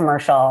launched a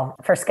commercial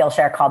for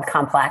Skillshare called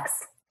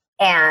Complex.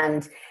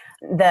 And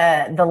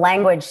the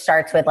language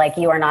starts with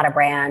you are not a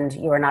brand,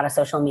 you are not a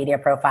social media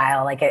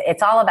profile.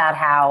 It's all about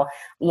how,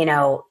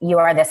 you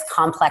are this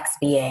complex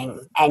being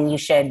and you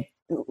should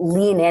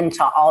lean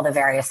into all the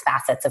various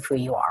facets of who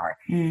you are.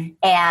 Mm.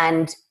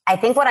 And I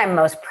think what I'm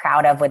most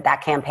proud of with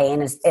that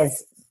campaign is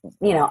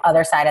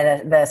other side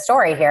of the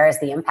story here is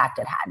the impact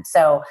it had.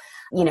 So,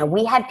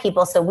 we had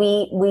people, so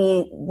we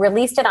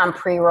released it on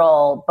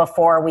pre-roll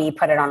before we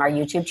put it on our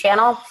YouTube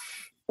channel.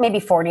 Maybe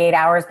 48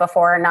 hours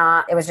before,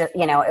 it was just,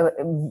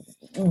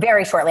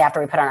 very shortly after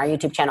we put on our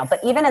YouTube channel. But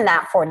even in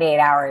that 48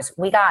 hours,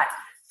 we got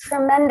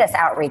tremendous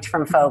outreach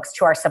from folks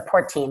to our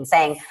support team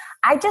saying,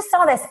 I just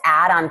saw this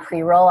ad on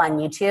pre-roll on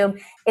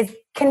YouTube.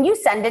 Can you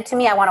send it to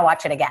me? I want to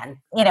watch it again.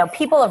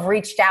 People have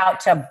reached out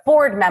to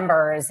board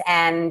members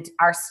and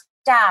our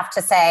staff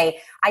to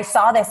say, I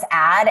saw this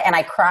ad and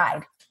I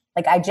cried.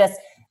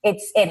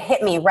 It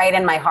hit me right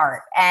in my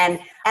heart. And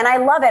I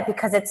love it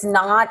because it's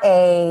not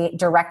a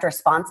direct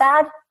response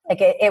ad.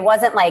 It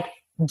wasn't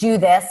do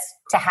this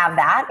to have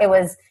that. It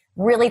was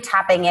really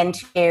tapping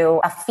into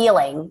a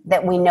feeling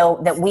that we know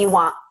that we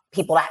want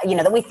people to,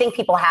 that we think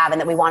people have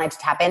and that we wanted to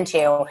tap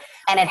into.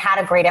 And it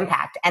had a great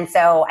impact. And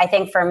so I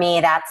think for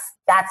me,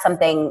 that's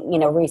something,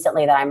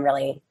 recently that I'm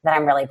really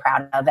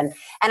proud of. And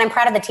I'm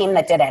proud of the team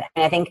that did it.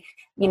 And I think,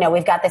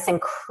 we've got this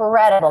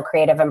incredible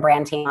creative and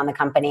brand team at the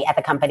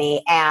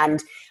company.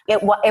 And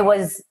it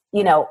was,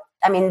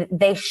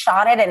 they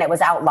shot it and it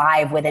was out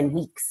live within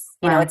weeks.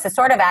 It's a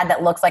sort of ad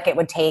that looks like it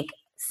would take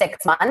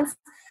 6 months.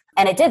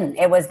 And it didn't.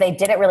 They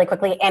did it really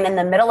quickly. And in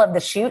the middle of the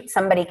shoot,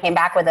 somebody came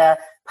back with a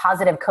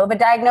positive COVID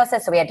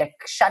diagnosis. So we had to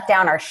shut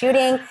down our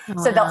shooting.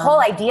 Wow. So the whole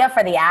idea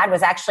for the ad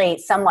was actually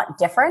somewhat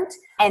different.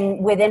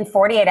 And within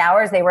 48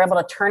 hours, they were able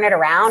to turn it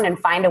around and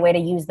find a way to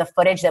use the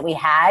footage that we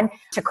had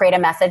to create a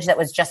message that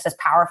was just as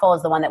powerful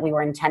as the one that we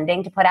were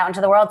intending to put out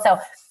into the world. So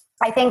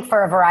I think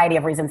for a variety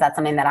of reasons, that's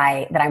something that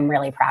I'm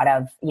really proud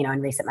of,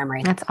 in recent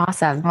memory. That's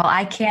awesome. Well,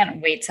 I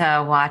can't wait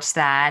to watch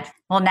that.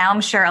 Well, now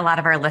I'm sure a lot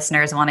of our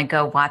listeners want to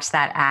go watch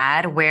that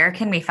ad. Where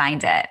can we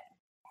find it?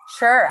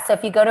 Sure. So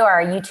if you go to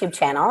our YouTube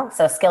channel,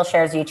 so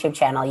Skillshare's YouTube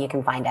channel, you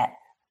can find it.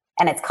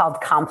 And it's called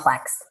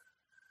Complex.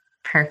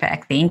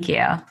 Perfect. Thank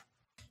you.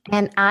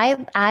 And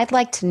I'd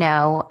like to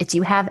know, do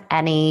you have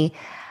any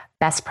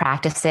best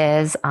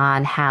practices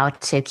on how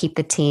to keep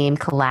the team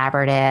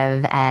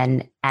collaborative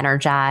and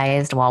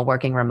energized while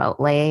working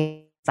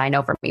remotely? I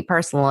know for me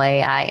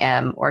personally, I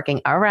am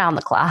working around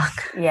the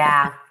clock.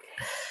 Yeah.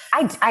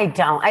 I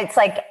don't. It's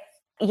like,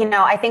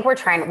 I think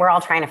we're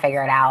all trying to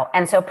figure it out.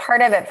 And so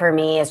part of it for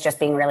me is just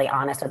being really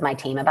honest with my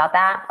team about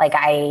that. Like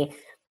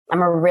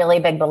I'm a really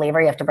big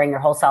believer you have to bring your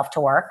whole self to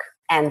work.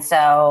 And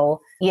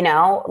so,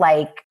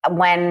 like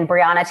when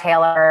Breonna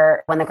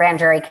Taylor, when the grand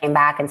jury came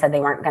back and said they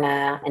weren't going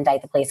to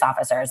indict the police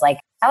officers, like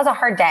that was a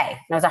hard day.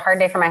 It was a hard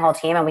day for my whole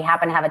team. And we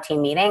happened to have a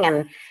team meeting,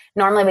 and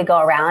normally we go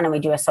around and we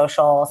do a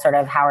social sort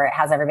of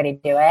how's everybody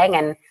doing.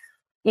 And,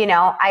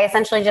 I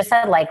essentially just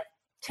said, like,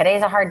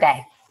 today's a hard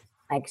day.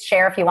 Like,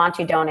 share if you want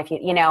to, don't if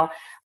you.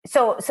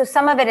 So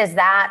some of it is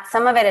that.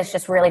 Some of it is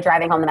just really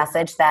driving home the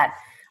message that,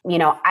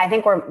 I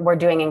think we're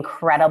doing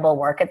incredible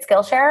work at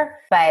Skillshare,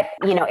 but,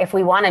 if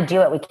we want to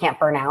do it, we can't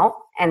burn out.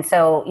 And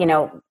so,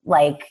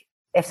 like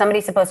if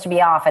somebody's supposed to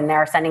be off and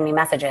they're sending me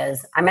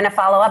messages, I'm going to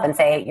follow up and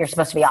say, you're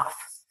supposed to be off,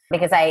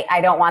 because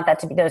I don't want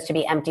those to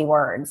be empty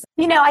words.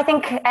 I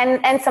think,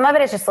 and some of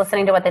it is just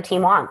listening to what the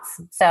team wants.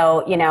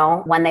 So,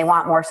 when they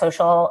want more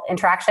social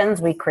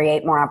interactions, we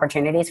create more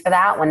opportunities for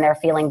that. When they're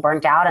feeling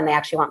burnt out and they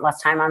actually want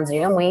less time on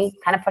Zoom, we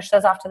kind of push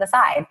those off to the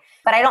side.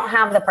 But I don't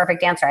have the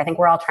perfect answer. I think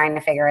we're all trying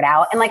to figure it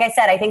out. And like I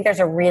said, I think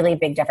there's a really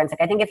big difference. Like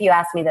I think if you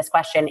ask me this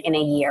question in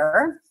a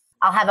year,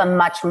 I'll have a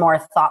much more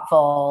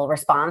thoughtful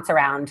response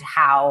around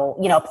how,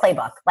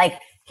 playbook. Like,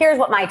 here's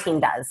what my team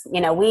does.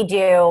 We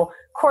do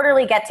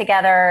quarterly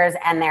get-togethers,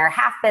 and they're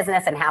half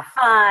business and half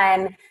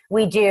fun.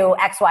 We do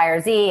X, Y,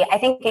 or Z. I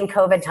think in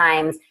COVID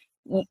times,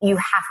 you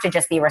have to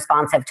just be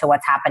responsive to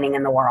what's happening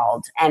in the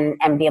world and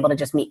be able to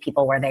just meet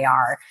people where they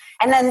are.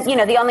 And then,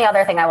 the only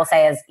other thing I will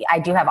say is I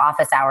do have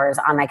office hours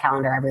on my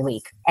calendar every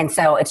week. And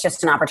so it's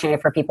just an opportunity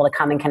for people to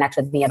come and connect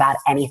with me about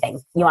anything.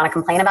 You want to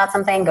complain about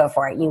something? Go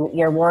for it.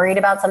 You're worried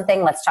about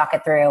something? Let's talk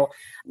it through.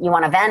 You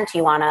want to vent?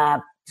 You want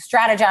to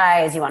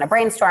strategize? You want to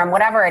brainstorm?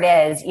 Whatever it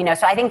is,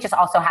 so I think just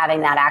also having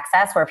that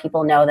access where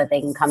people know that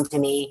they can come to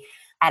me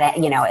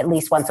at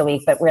least once a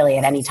week, but really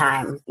at any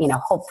time,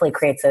 hopefully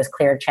creates those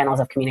clear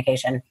channels of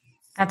communication.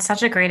 That's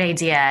such a great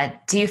idea.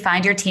 Do you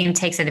find your team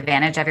takes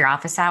advantage of your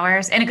office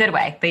hours in a good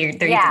way, but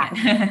they're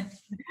using it?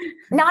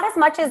 Not as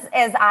much as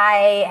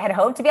I had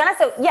hoped, to be honest.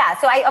 So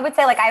I would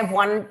say, like, I have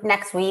one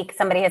next week.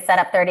 Somebody has set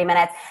up 30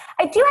 minutes.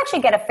 I do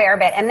actually get a fair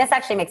bit, and this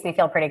actually makes me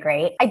feel pretty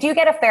great. I do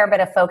get a fair bit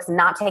of folks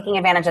not taking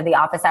advantage of the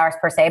office hours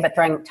per se, but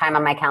throwing time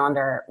on my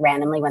calendar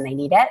randomly when they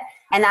need it.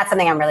 And that's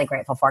something I'm really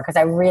grateful for, because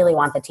I really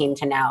want the team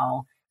to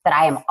know that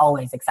I am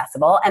always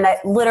accessible, and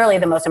that literally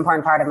the most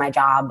important part of my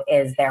job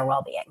is their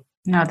well-being.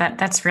 No,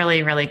 that's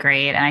really, really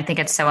great. And I think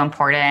it's so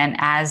important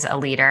as a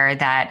leader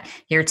that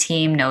your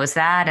team knows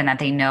that, and that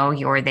they know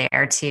you're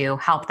there to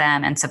help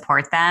them and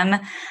support them.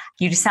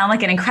 You just sound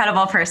like an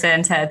incredible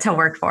person to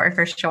work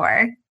for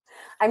sure.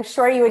 I'm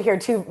sure you would hear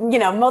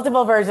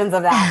multiple versions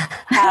of that.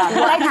 But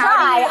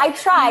I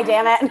try,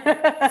 damn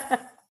it.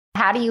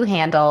 How do you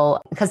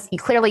handle, because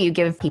you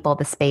give people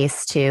the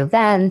space to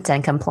vent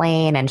and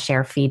complain and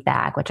share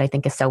feedback, which I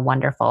think is so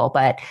wonderful.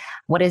 But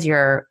what is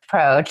your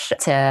approach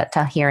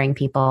to hearing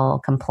people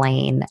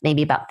complain,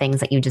 maybe about things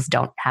that you just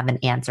don't have an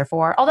answer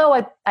for?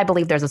 Although I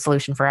believe there's a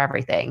solution for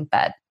everything,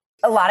 but.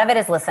 A lot of it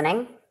is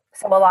listening.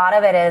 So a lot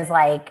of it is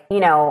like,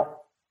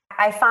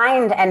 I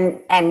find,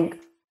 and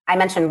I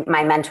mentioned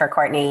my mentor,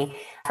 Courtney,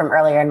 from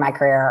earlier in my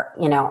career,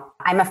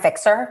 I'm a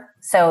fixer.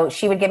 So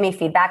she would give me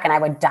feedback and I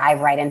would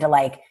dive right into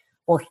like,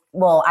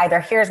 well, either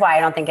here's why I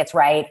don't think it's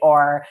right,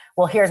 or,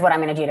 well, here's what I'm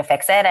going to do to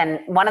fix it. And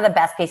one of the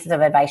best pieces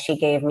of advice she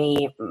gave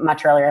me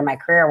much earlier in my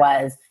career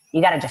was,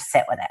 you got to just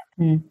sit with it.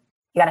 You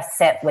got to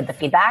sit with the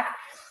feedback.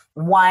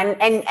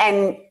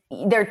 And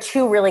there are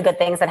two really good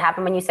things that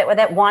happen when you sit with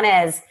it. One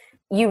is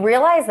you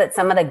realize that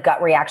some of the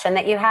gut reaction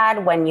that you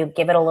had when you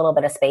give it a little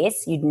bit of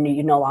space, you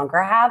no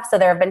longer have. So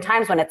there have been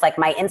times when it's like,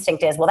 my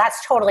instinct is, well,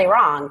 that's totally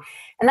wrong.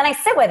 And then I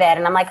sit with it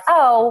and I'm like,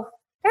 oh,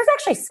 there's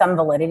actually some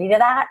validity to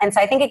that. And so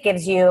I think it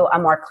gives you a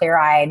more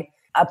clear-eyed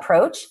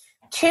approach.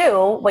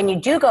 Two, when you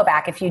do go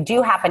back, if you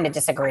do happen to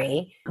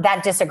disagree,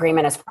 that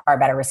disagreement is far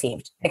better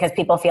received, because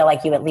people feel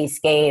like you at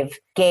least gave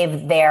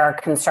their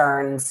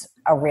concerns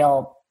a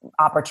real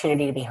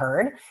opportunity to be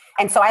heard.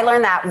 And so I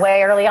learned that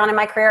way early on in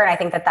my career. And I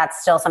think that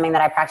that's still something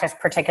that I practice,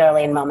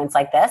 particularly in moments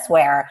like this,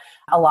 where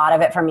a lot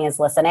of it for me is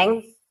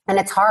listening. And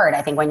it's hard,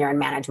 I think, when you're in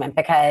management,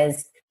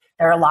 because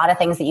there are a lot of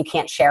things that you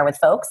can't share with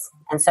folks.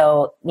 And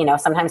so,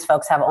 sometimes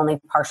folks have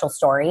only partial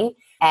story,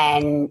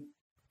 and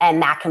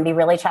that can be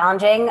really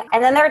challenging.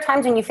 And then there are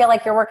times when you feel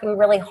like you're working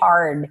really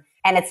hard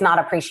and it's not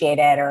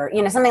appreciated, or,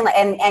 something like,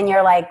 and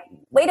you're like,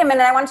 wait a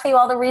minute, I want to tell you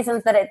all the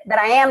reasons that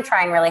I am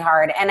trying really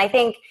hard. And I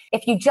think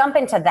if you jump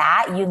into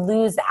that, you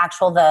lose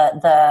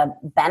the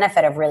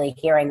benefit of really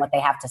hearing what they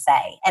have to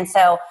say. And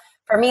so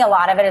for me, a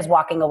lot of it is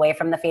walking away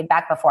from the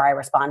feedback before I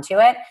respond to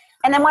it.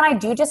 And then when I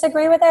do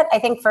disagree with it, I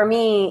think for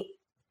me,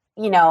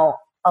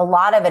 a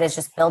lot of it is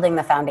just building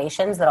the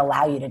foundations that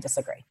allow you to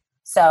disagree.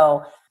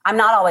 So I'm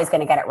not always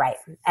going to get it right.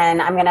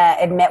 And I'm going to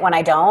admit when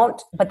I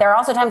don't. But there are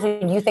also times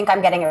when you think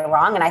I'm getting it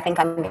wrong and I think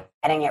I'm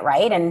getting it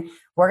right. And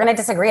we're going to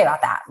disagree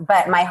about that.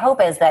 But my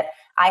hope is that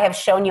I have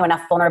shown you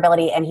enough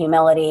vulnerability and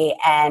humility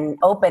and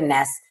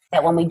openness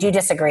that when we do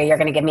disagree, you're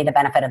going to give me the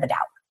benefit of the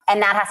doubt.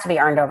 And that has to be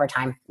earned over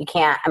time. You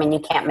can't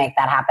make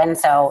that happen.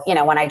 So,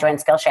 when I joined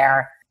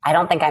Skillshare, I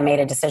don't think I made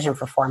a decision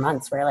for 4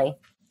 months, really.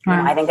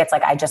 I think it's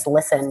like I just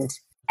listened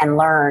and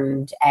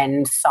learned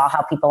and saw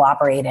how people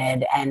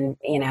operated and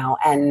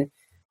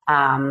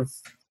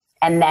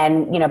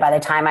then, by the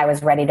time I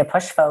was ready to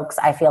push folks,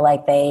 I feel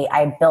like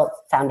I built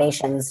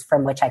foundations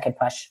from which I could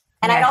push.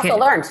 And I also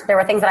learned there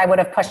were things that I would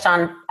have pushed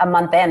on a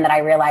month in that I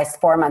realized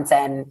 4 months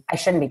in, I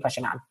shouldn't be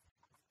pushing on.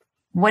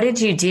 What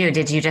did you do?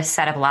 Did you just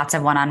set up lots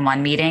of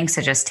one-on-one meetings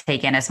to just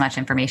take in as much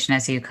information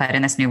as you could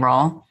in this new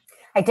role?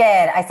 I did.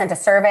 I sent a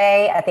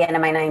survey at the end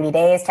of my 90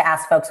 days to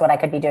ask folks what I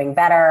could be doing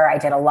better. I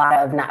did a lot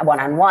of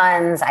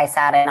one-on-ones. I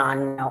sat in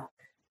on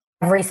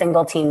every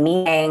single team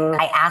meeting.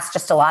 I asked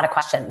just a lot of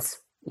questions,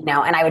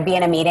 and I would be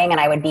in a meeting and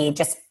I would be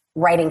just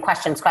writing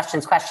questions.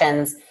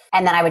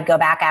 And then I would go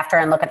back after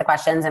and look at the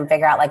questions and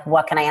figure out like,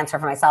 what can I answer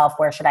for myself?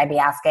 Where should I be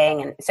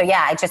asking? And so,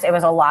 it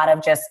was a lot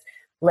of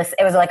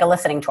it was like a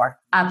listening tour.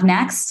 Up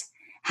next,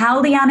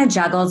 how Liana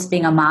juggles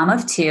being a mom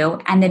of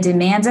two and the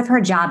demands of her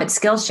job at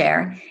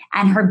Skillshare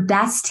and her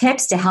best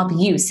tips to help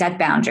you set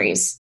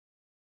boundaries.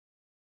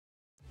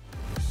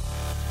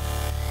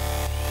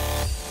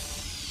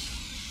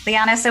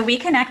 Liana, so we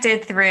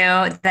connected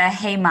through the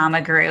Hey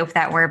Mama group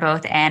that we're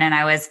both in. And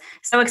I was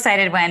so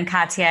excited when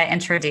Katya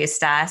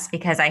introduced us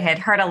because I had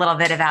heard a little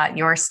bit about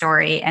your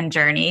story and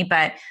journey.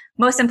 But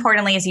most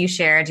importantly, as you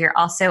shared, you're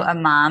also a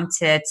mom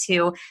to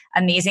two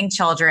amazing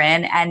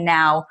children and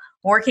now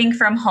working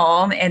from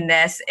home in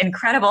this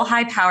incredible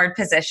high-powered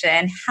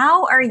position.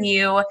 How are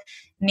you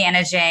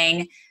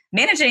managing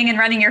and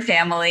running your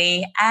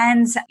family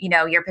and,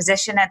 your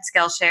position at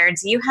Skillshare?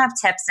 Do you have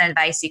tips and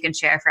advice you can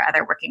share for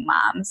other working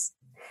moms?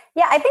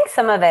 Yeah, I think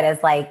some of it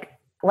is like,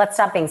 let's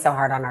stop being so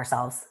hard on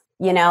ourselves.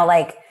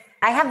 I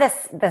have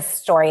this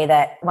story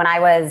that when I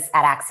was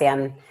at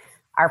Axiom,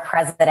 our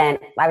president,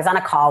 I was on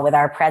a call with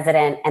our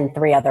president and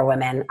 3 other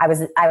women. I was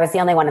the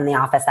only one in the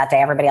office that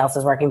day. Everybody else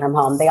was working from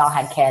home. They all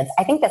had kids.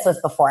 I think this was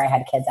before I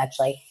had kids,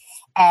 actually.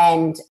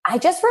 And I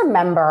just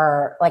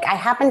remember, I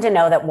happened to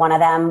know that one of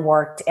them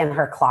worked in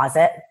her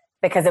closet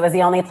because it was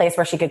the only place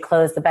where she could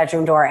close the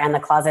bedroom door and the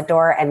closet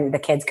door and the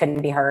kids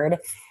couldn't be heard.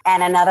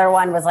 And another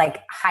one was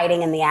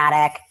hiding in the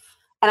attic.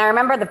 And I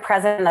remember the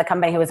president of the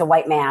company, who was a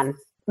white man,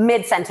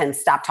 mid-sentence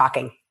stopped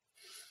talking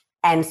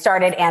and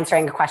started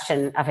answering a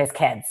question of his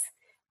kids.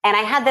 And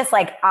I had this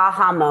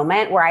aha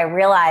moment where I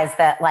realized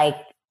that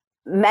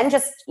men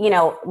just,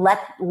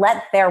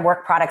 let their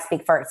work product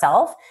speak for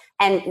itself.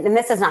 And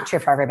this is not true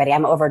for everybody.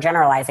 I'm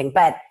overgeneralizing,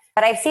 but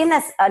I've seen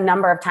this a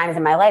number of times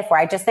in my life where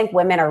I just think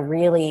women are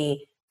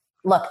really,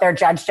 they're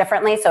judged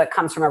differently. So it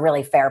comes from a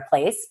really fair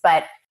place,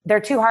 but they're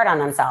too hard on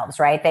themselves,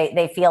 right?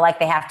 They feel like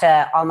they have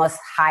to almost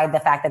hide the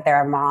fact that there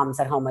are moms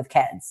at home with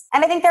kids.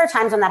 And I think there are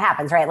times when that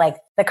happens, right?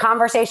 The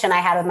conversation I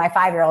had with my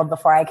 5-year-old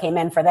before I came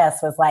in for this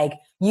was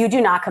you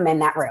do not come in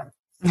that room.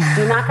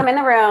 Do not come in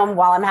the room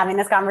while I'm having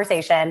this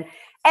conversation.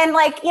 And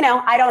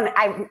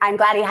I'm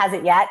glad he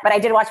hasn't yet, but I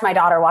did watch my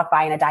daughter walk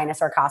by in a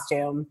dinosaur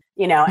costume,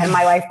 and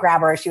my wife grab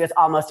her. She was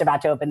almost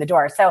about to open the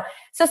door. So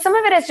some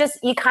of it is just,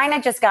 you kind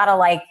of just got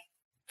to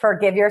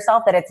forgive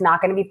yourself that it's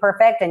not going to be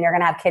perfect and you're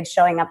going to have kids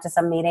showing up to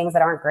some meetings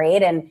that aren't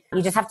great. And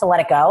you just have to let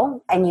it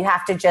go and you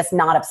have to just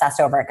not obsess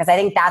over it. Because I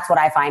think that's what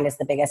I find is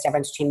the biggest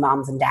difference between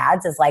moms and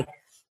dads is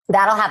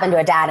that'll happen to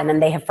a dad and then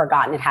they have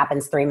forgotten it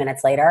happens 3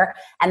 minutes later.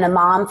 And the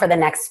mom for the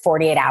next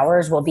 48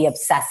 hours will be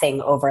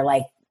obsessing over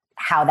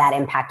how that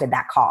impacted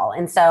that call.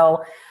 And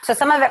so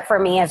some of it for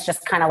me is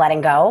just kind of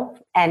letting go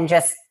and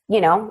just,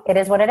 it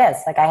is what it is.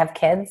 I have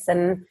kids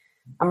and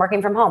I'm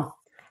working from home.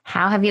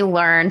 How have you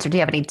learned, or do you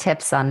have any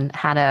tips on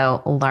how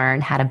to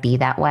learn how to be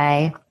that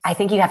way? I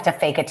think you have to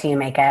fake it till you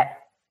make it.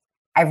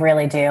 I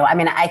really do. I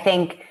mean, I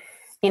think,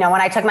 when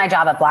I took my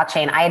job at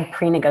Blockchain, I had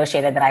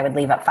pre-negotiated that I would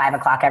leave at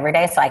 5:00 every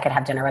day so I could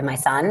have dinner with my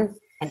son.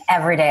 And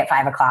every day at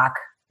 5:00,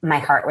 my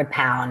heart would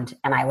pound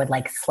and I would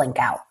slink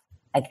out.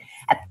 At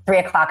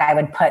 3:00, I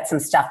would put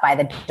some stuff by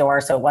the door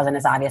so it wasn't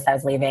as obvious I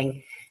was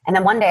leaving. And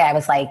then one day I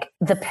was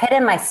the pit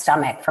in my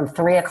stomach from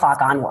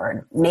 3:00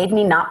 onward made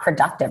me not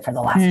productive for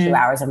the last 2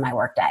 hours of my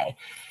workday.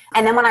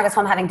 And then when I was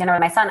home having dinner with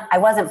my son, I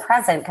wasn't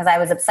present because I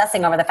was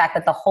obsessing over the fact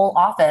that the whole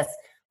office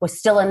was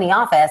still in the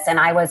office and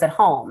I was at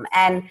home.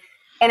 And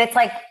it's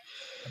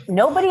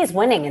nobody's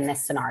winning in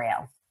this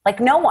scenario.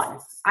 No one.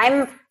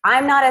 I'm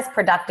not as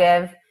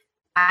productive.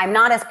 I'm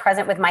not as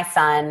present with my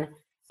son.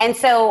 And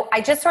so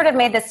I just sort of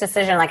made this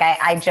decision.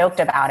 I joked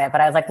about it,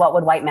 but I was what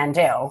would white men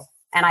do?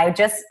 And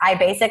I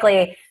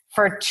basically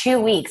for 2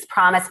 weeks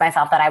promised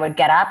myself that I would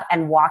get up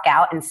and walk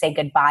out and say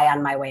goodbye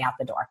on my way out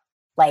the door.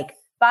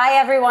 Bye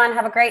everyone,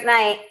 have a great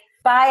night.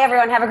 Bye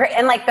everyone, have a great,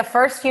 and the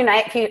first few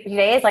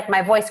days,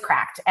 my voice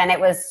cracked and it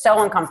was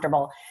so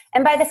uncomfortable.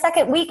 And by the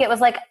second week, it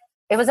was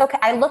It was okay.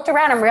 I looked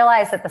around and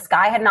realized that the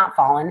sky had not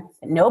fallen,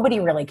 that nobody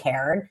really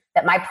cared,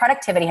 that my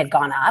productivity had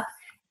gone up.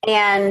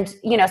 And,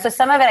 so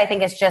some of it I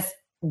think is just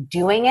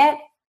doing it,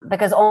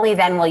 because only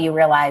then will you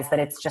realize that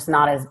it's just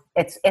not as,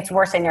 it's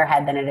worse in your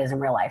head than it is in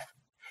real life.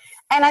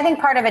 And I think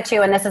part of it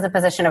too, and this is a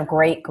position of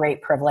great,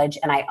 great privilege,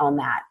 and I own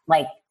that.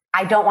 Like,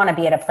 I don't want to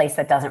be at a place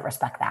that doesn't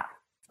respect that.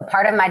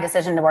 Part of my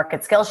decision to work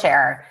at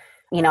Skillshare,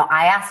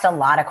 I asked a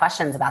lot of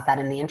questions about that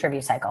in the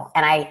interview cycle.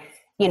 And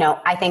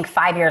I think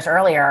 5 years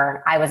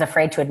earlier, I was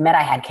afraid to admit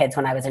I had kids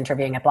when I was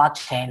interviewing at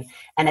Blockchain.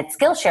 And at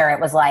Skillshare, it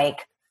was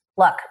like,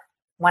 look,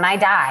 when I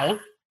die,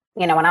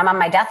 when I'm on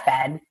my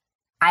deathbed,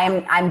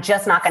 I'm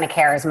just not going to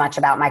care as much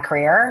about my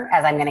career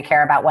as I'm going to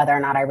care about whether or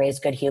not I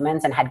raised good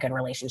humans and had good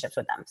relationships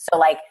with them. So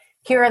like,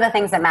 here are the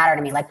things that matter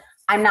to me. Like,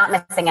 I'm not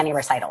missing any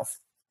recitals,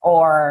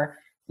 or,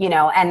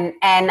 and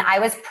I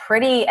was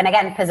pretty, and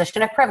again,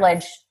 position of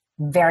privilege,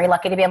 very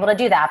lucky to be able to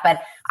do that.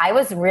 But I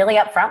was really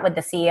upfront with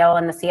the CEO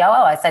and the COO.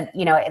 I said,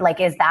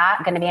 is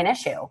that going to be an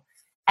issue?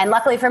 And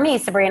luckily for me,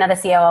 Sabrina, the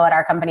COO at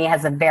our company,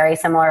 has a very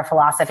similar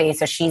philosophy.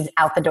 So she's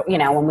out the door.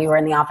 When we were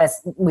in the office,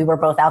 we were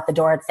both out the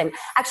door at the same.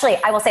 Actually,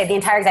 I will say the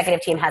entire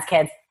executive team has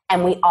kids,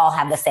 and we all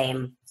have the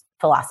same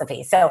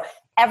philosophy. So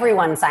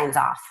everyone signs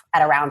off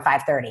at around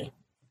 5:30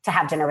 to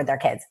have dinner with their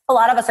kids. A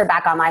lot of us are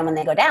back online when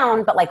they go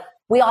down, but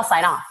we all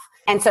sign off.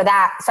 And so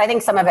I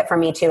think some of it for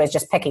me too is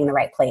just picking the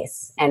right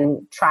place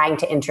and trying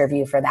to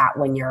interview for that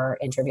when you're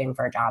interviewing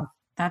for a job.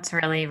 That's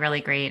really, really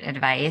great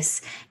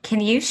advice. Can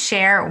you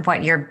share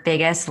what your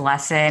biggest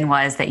lesson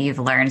was that you've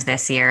learned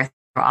this year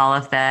through all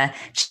of the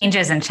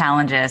changes and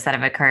challenges that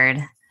have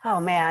occurred? Oh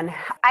man,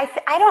 I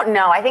don't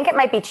know. I think it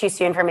might be too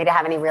soon for me to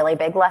have any really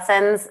big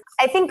lessons.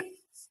 I think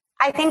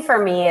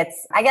for me,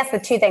 I guess the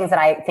two things that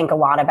I think a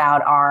lot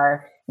about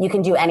are you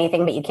can do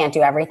anything, but you can't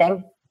do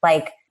everything.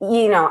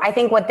 I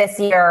think what this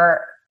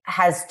year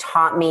has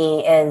taught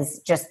me is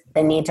just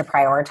the need to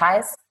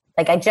prioritize.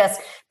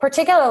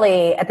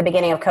 Particularly at the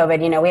beginning of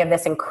COVID, we have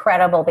this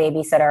incredible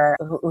babysitter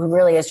who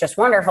really is just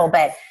wonderful.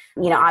 But,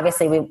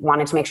 obviously we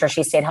wanted to make sure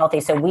she stayed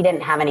healthy. So we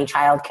didn't have any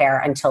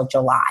childcare until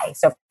July.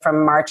 So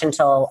from March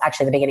until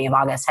actually the beginning of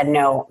August had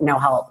no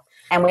help.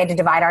 And we had to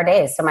divide our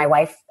days. So my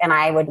wife and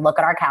I would look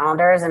at our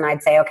calendars and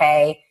I'd say,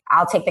 okay,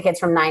 I'll take the kids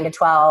from 9 to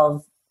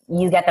 12.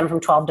 You get them from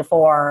 12 to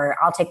 4.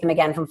 I'll take them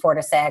again from 4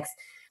 to 6.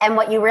 And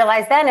what you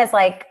realize then is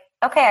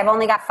okay, I've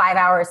only got 5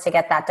 hours to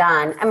get that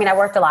done. I mean, I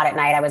worked a lot at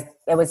night. I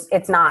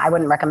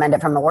wouldn't recommend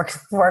it from a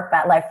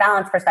work-life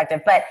balance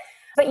perspective, but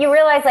you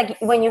realize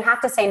when you have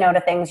to say no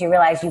to things, you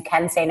realize you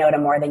can say no to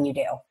more than you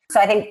do.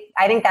 So I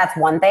think that's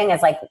one thing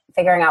is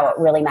figuring out what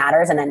really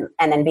matters and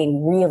then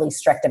being really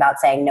strict about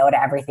saying no to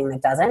everything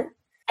that doesn't.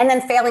 And then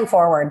failing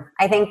forward.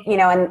 I think,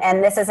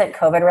 and this isn't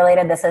COVID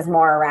related. This is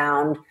more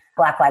around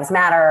Black Lives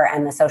Matter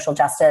and the social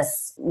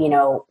justice,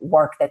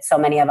 work that so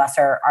many of us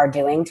are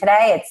doing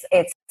today.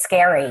 It's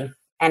scary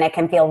and it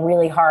can feel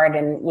really hard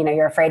and,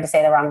 you're afraid to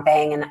say the wrong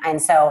thing.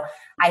 And so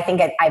I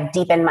think I've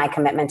deepened my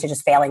commitment to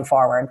just failing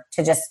forward,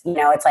 to just,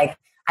 it's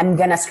I'm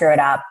going to screw it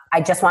up. I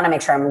just want to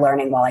make sure I'm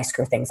learning while I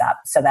screw things up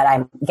so that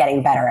I'm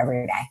getting better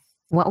every day.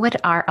 What would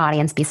our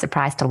audience be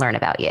surprised to learn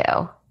about you?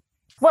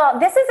 Well,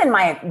 this is in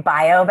my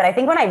bio, but I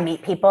think when I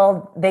meet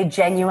people, they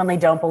genuinely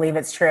don't believe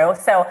it's true.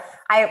 So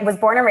I was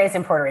born and raised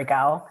in Puerto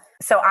Rico.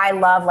 So I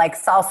love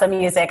salsa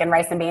music and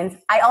rice and beans.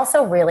 I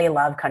also really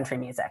love country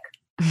music.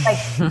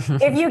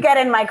 If you get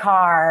in my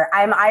car,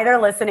 I'm either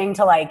listening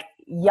to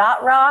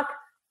yacht rock,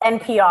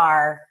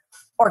 NPR,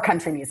 or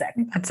country music.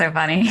 That's so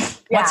funny.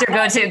 Yeah.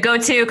 What's your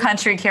go-to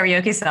country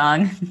karaoke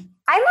song?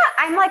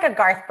 I'm like a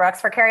Garth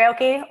Brooks for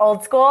karaoke,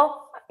 old school.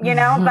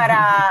 But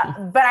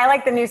I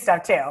like the new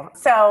stuff too.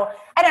 So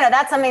I don't know.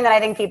 That's something that I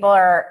think people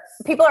are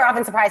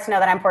often surprised to know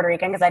that I'm Puerto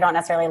Rican because I don't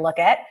necessarily look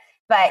it.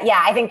 But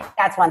yeah, I think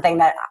that's one thing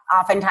that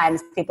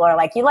oftentimes people are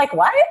like, you like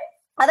what?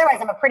 Otherwise,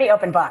 I'm a pretty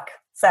open book.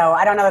 So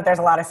I don't know that there's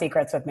a lot of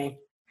secrets with me.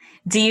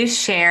 Do you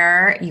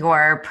share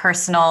your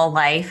personal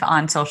life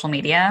on social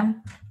media?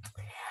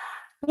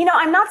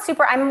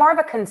 I'm more of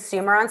a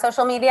consumer on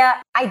social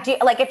media. I do,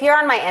 if you're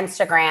on my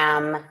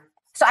Instagram,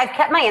 so I've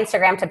kept my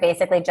Instagram to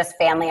basically just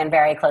family and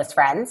very close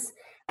friends.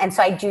 And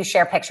so I do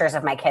share pictures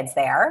of my kids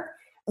there.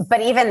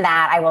 But even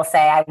that, I will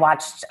say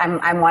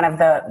I'm one of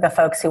the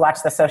folks who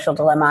watch The Social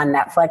Dilemma on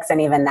Netflix. And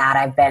even that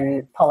I've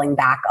been pulling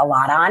back a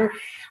lot on.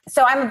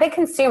 So I'm a big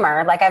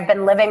consumer. I've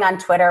been living on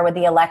Twitter with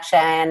the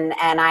election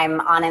and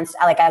I'm on,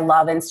 I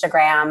love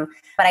Instagram,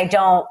 but I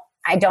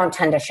don't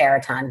tend to share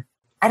a ton.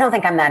 I don't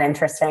think I'm that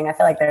interesting. I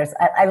feel like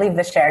I leave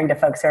the sharing to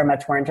folks who are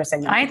much more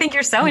interesting. I think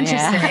you're so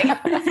interesting. Yeah.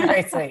 That's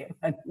very sweet.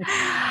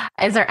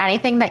 Is there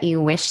anything that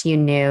you wish you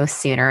knew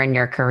sooner in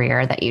your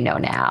career that you know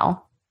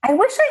now? I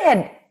wish I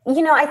had,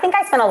 I think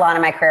I spent a lot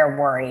of my career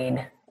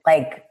worried.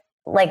 I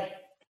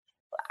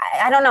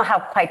don't know how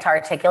quite to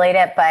articulate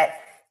it, but,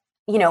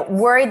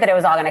 worried that it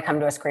was all going to come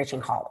to a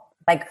screeching halt.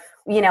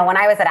 When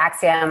I was at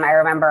Axiom, I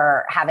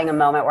remember having a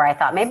moment where I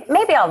thought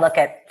maybe I'll look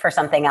for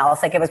something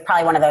else. It was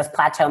probably one of those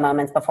plateau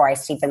moments before I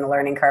steep in the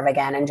learning curve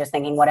again and just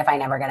thinking, what if I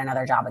never get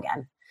another job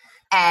again?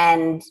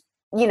 And,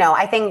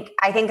 I think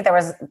there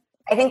was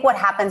I think what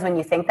happens when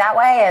you think that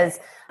way is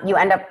you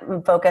end up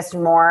focused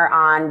more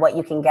on what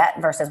you can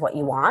get versus what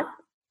you want.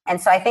 And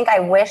so I think I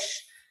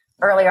wish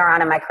earlier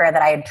on in my career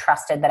that I had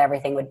trusted that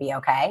everything would be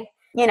okay.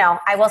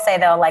 I will say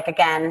though, like,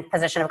 again,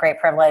 position of great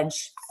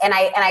privilege. And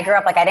I grew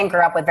up, I didn't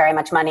grow up with very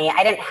much money.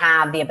 I didn't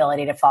have the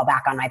ability to fall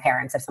back on my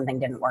parents if something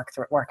didn't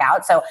work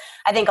out. So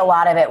I think a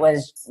lot of it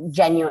was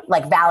genuine,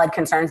 valid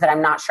concerns that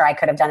I'm not sure I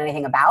could have done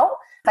anything about.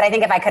 But I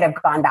think if I could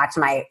have gone back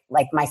to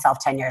myself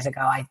 10 years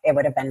ago, it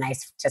would have been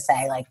nice to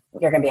say,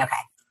 you're going to be okay.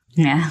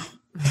 Yeah.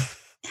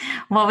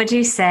 What would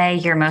you say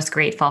you're most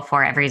grateful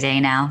for every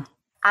day now?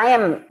 I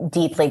am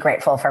deeply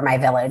grateful for my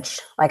village.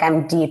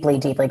 I'm deeply,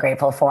 deeply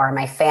grateful for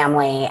my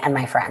family and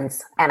my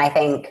friends. And I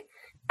think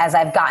as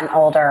I've gotten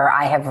older,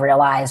 I have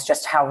realized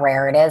just how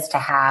rare it is to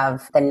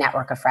have the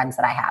network of friends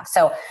that I have.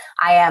 So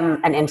I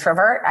am an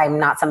introvert. I'm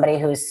not somebody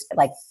who's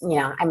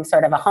I'm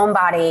sort of a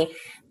homebody,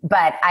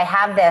 but I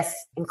have this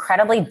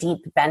incredibly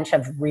deep bench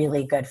of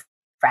really good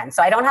friends.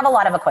 So I don't have a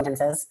lot of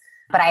acquaintances,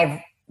 but I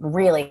have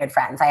really good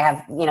friends. I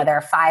have, there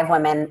are 5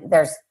 women.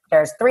 There's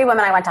 3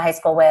 women I went to high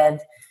school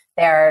with.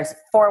 There's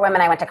 4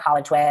 women I went to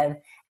college with.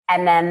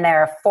 And then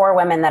there are 4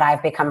 women that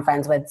I've become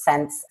friends with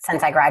since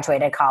I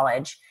graduated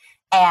college.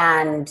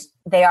 And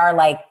they are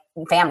like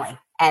family.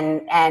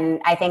 And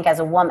I think as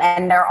a woman,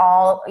 and they're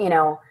all,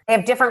 they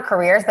have different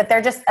careers, but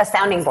they're just a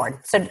sounding board.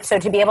 So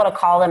to be able to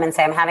call them and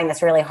say, I'm having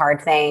this really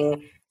hard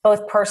thing,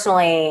 both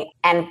personally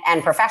and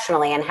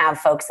professionally, and have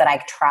folks that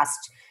I trust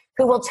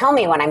who will tell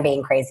me when I'm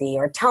being crazy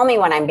or tell me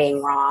when I'm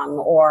being wrong,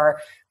 or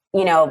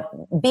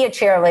be a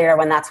cheerleader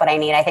when that's what I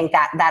need. I think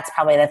that's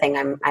probably the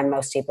thing I'm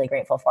most deeply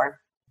grateful for.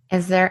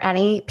 Is there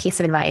any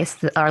piece of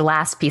advice, or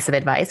last piece of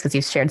advice, because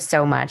you've shared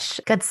so much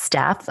good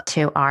stuff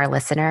to our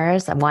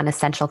listeners, one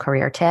essential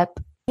career tip?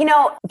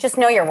 Just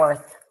know your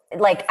worth.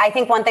 I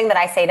think one thing that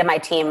I say to my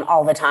team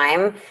all the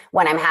time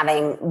when I'm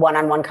having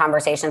one-on-one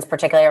conversations,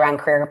 particularly around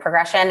career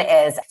progression,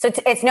 is, so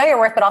it's know your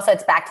worth, but also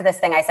it's back to this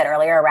thing I said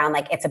earlier around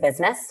it's a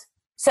business.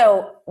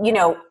 So,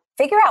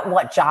 figure out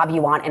what job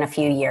you want in a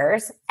few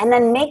years, and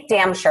then make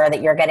damn sure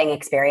that you're getting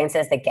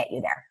experiences that get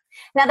you there.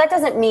 Now, that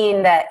doesn't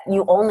mean that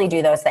you only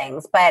do those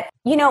things, but,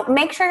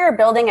 make sure you're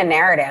building a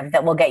narrative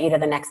that will get you to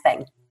the next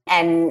thing.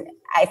 And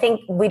I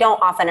think we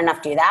don't often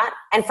enough do that.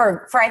 And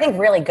for I think,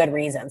 really good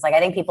reasons. I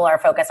think people are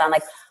focused on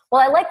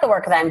well, I like the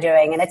work that I'm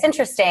doing and it's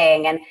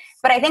interesting.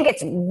 But I think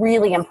it's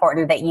really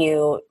important that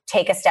you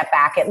take a step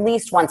back at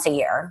least once a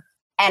year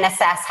and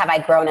assess, have I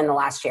grown in the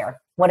last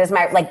year? What is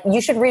you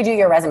should redo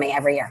your resume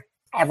every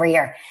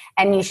year.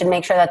 And you should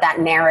make sure that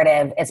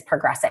narrative is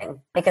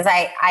progressing, because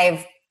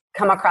I've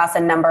come across a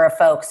number of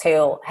folks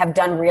who have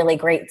done really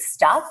great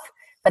stuff,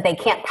 but they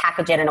can't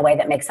package it in a way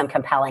that makes them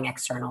compelling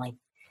externally.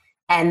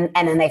 And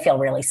then they feel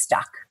really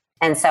stuck.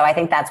 And so I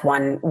think that's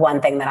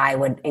one thing that I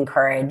would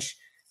encourage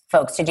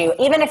folks to do,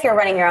 even if you're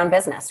running your own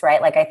business, right?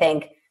 I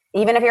think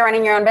even if you're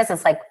running your own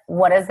business,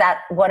 what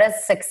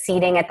does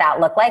succeeding at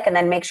that look like? And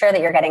then make sure that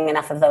you're getting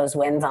enough of those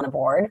wins on the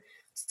board,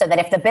 so that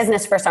if the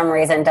business for some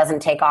reason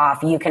doesn't take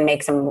off, you can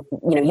make some,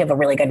 you have a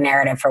really good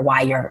narrative for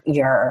why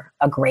you're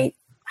a great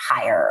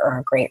hire or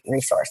a great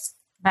resource.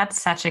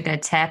 That's such a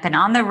good tip. And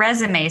on the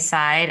resume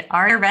side,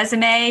 are your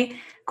resume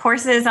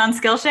courses on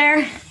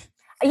Skillshare?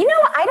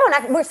 I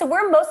don't know. So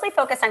we're mostly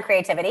focused on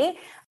creativity.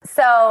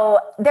 So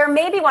there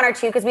may be 1 or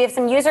 2, because we have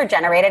some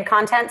user-generated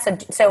content.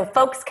 So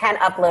folks can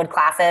upload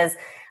classes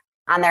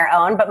on their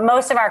own, but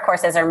most of our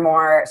courses are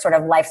more sort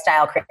of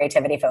lifestyle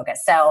creativity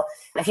focused. So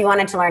if you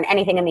wanted to learn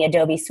anything in the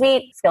Adobe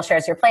suite, Skillshare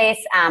is your place,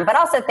 but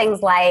also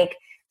things like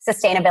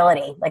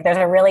sustainability. There's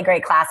a really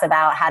great class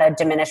about how to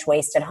diminish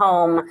waste at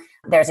home.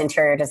 There's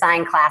interior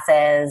design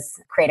classes,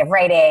 creative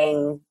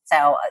writing.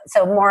 So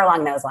more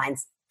along those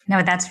lines.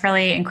 No, that's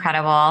really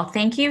incredible.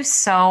 Thank you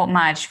so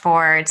much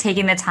for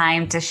taking the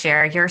time to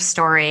share your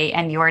story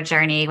and your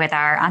journey with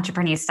our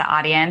Entreprenista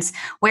audience.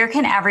 Where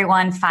can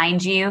everyone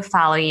find you,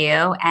 follow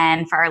you?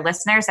 And for our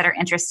listeners that are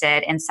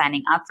interested in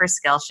signing up for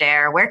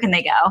Skillshare, where can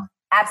they go?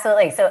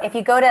 Absolutely. So if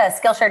you go to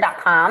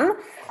Skillshare.com,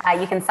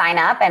 you can sign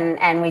up,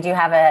 and we do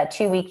have a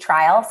 2-week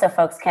trial, so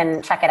folks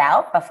can check it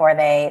out before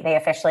they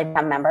officially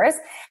become members.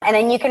 And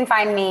then you can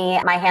find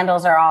me. My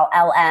handles are all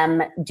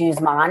LM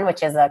Douzman,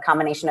 which is a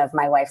combination of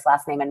my wife's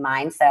last name and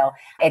mine. So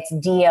it's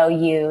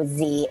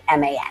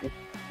DOUZMAN.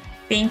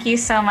 Thank you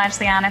so much,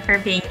 Liana, for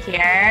being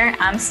here.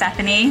 I'm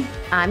Stephanie.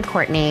 I'm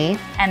Courtney.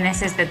 And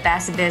this is the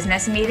best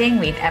business meeting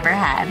we've ever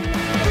had.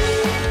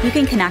 You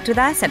can connect with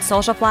us at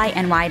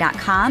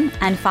socialflyny.com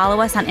and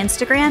follow us on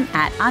Instagram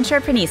at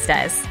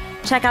Entreprenistas.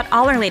 Check out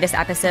all our latest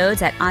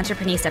episodes at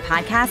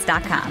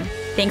entreprenistapodcast.com.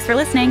 Thanks for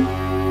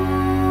listening.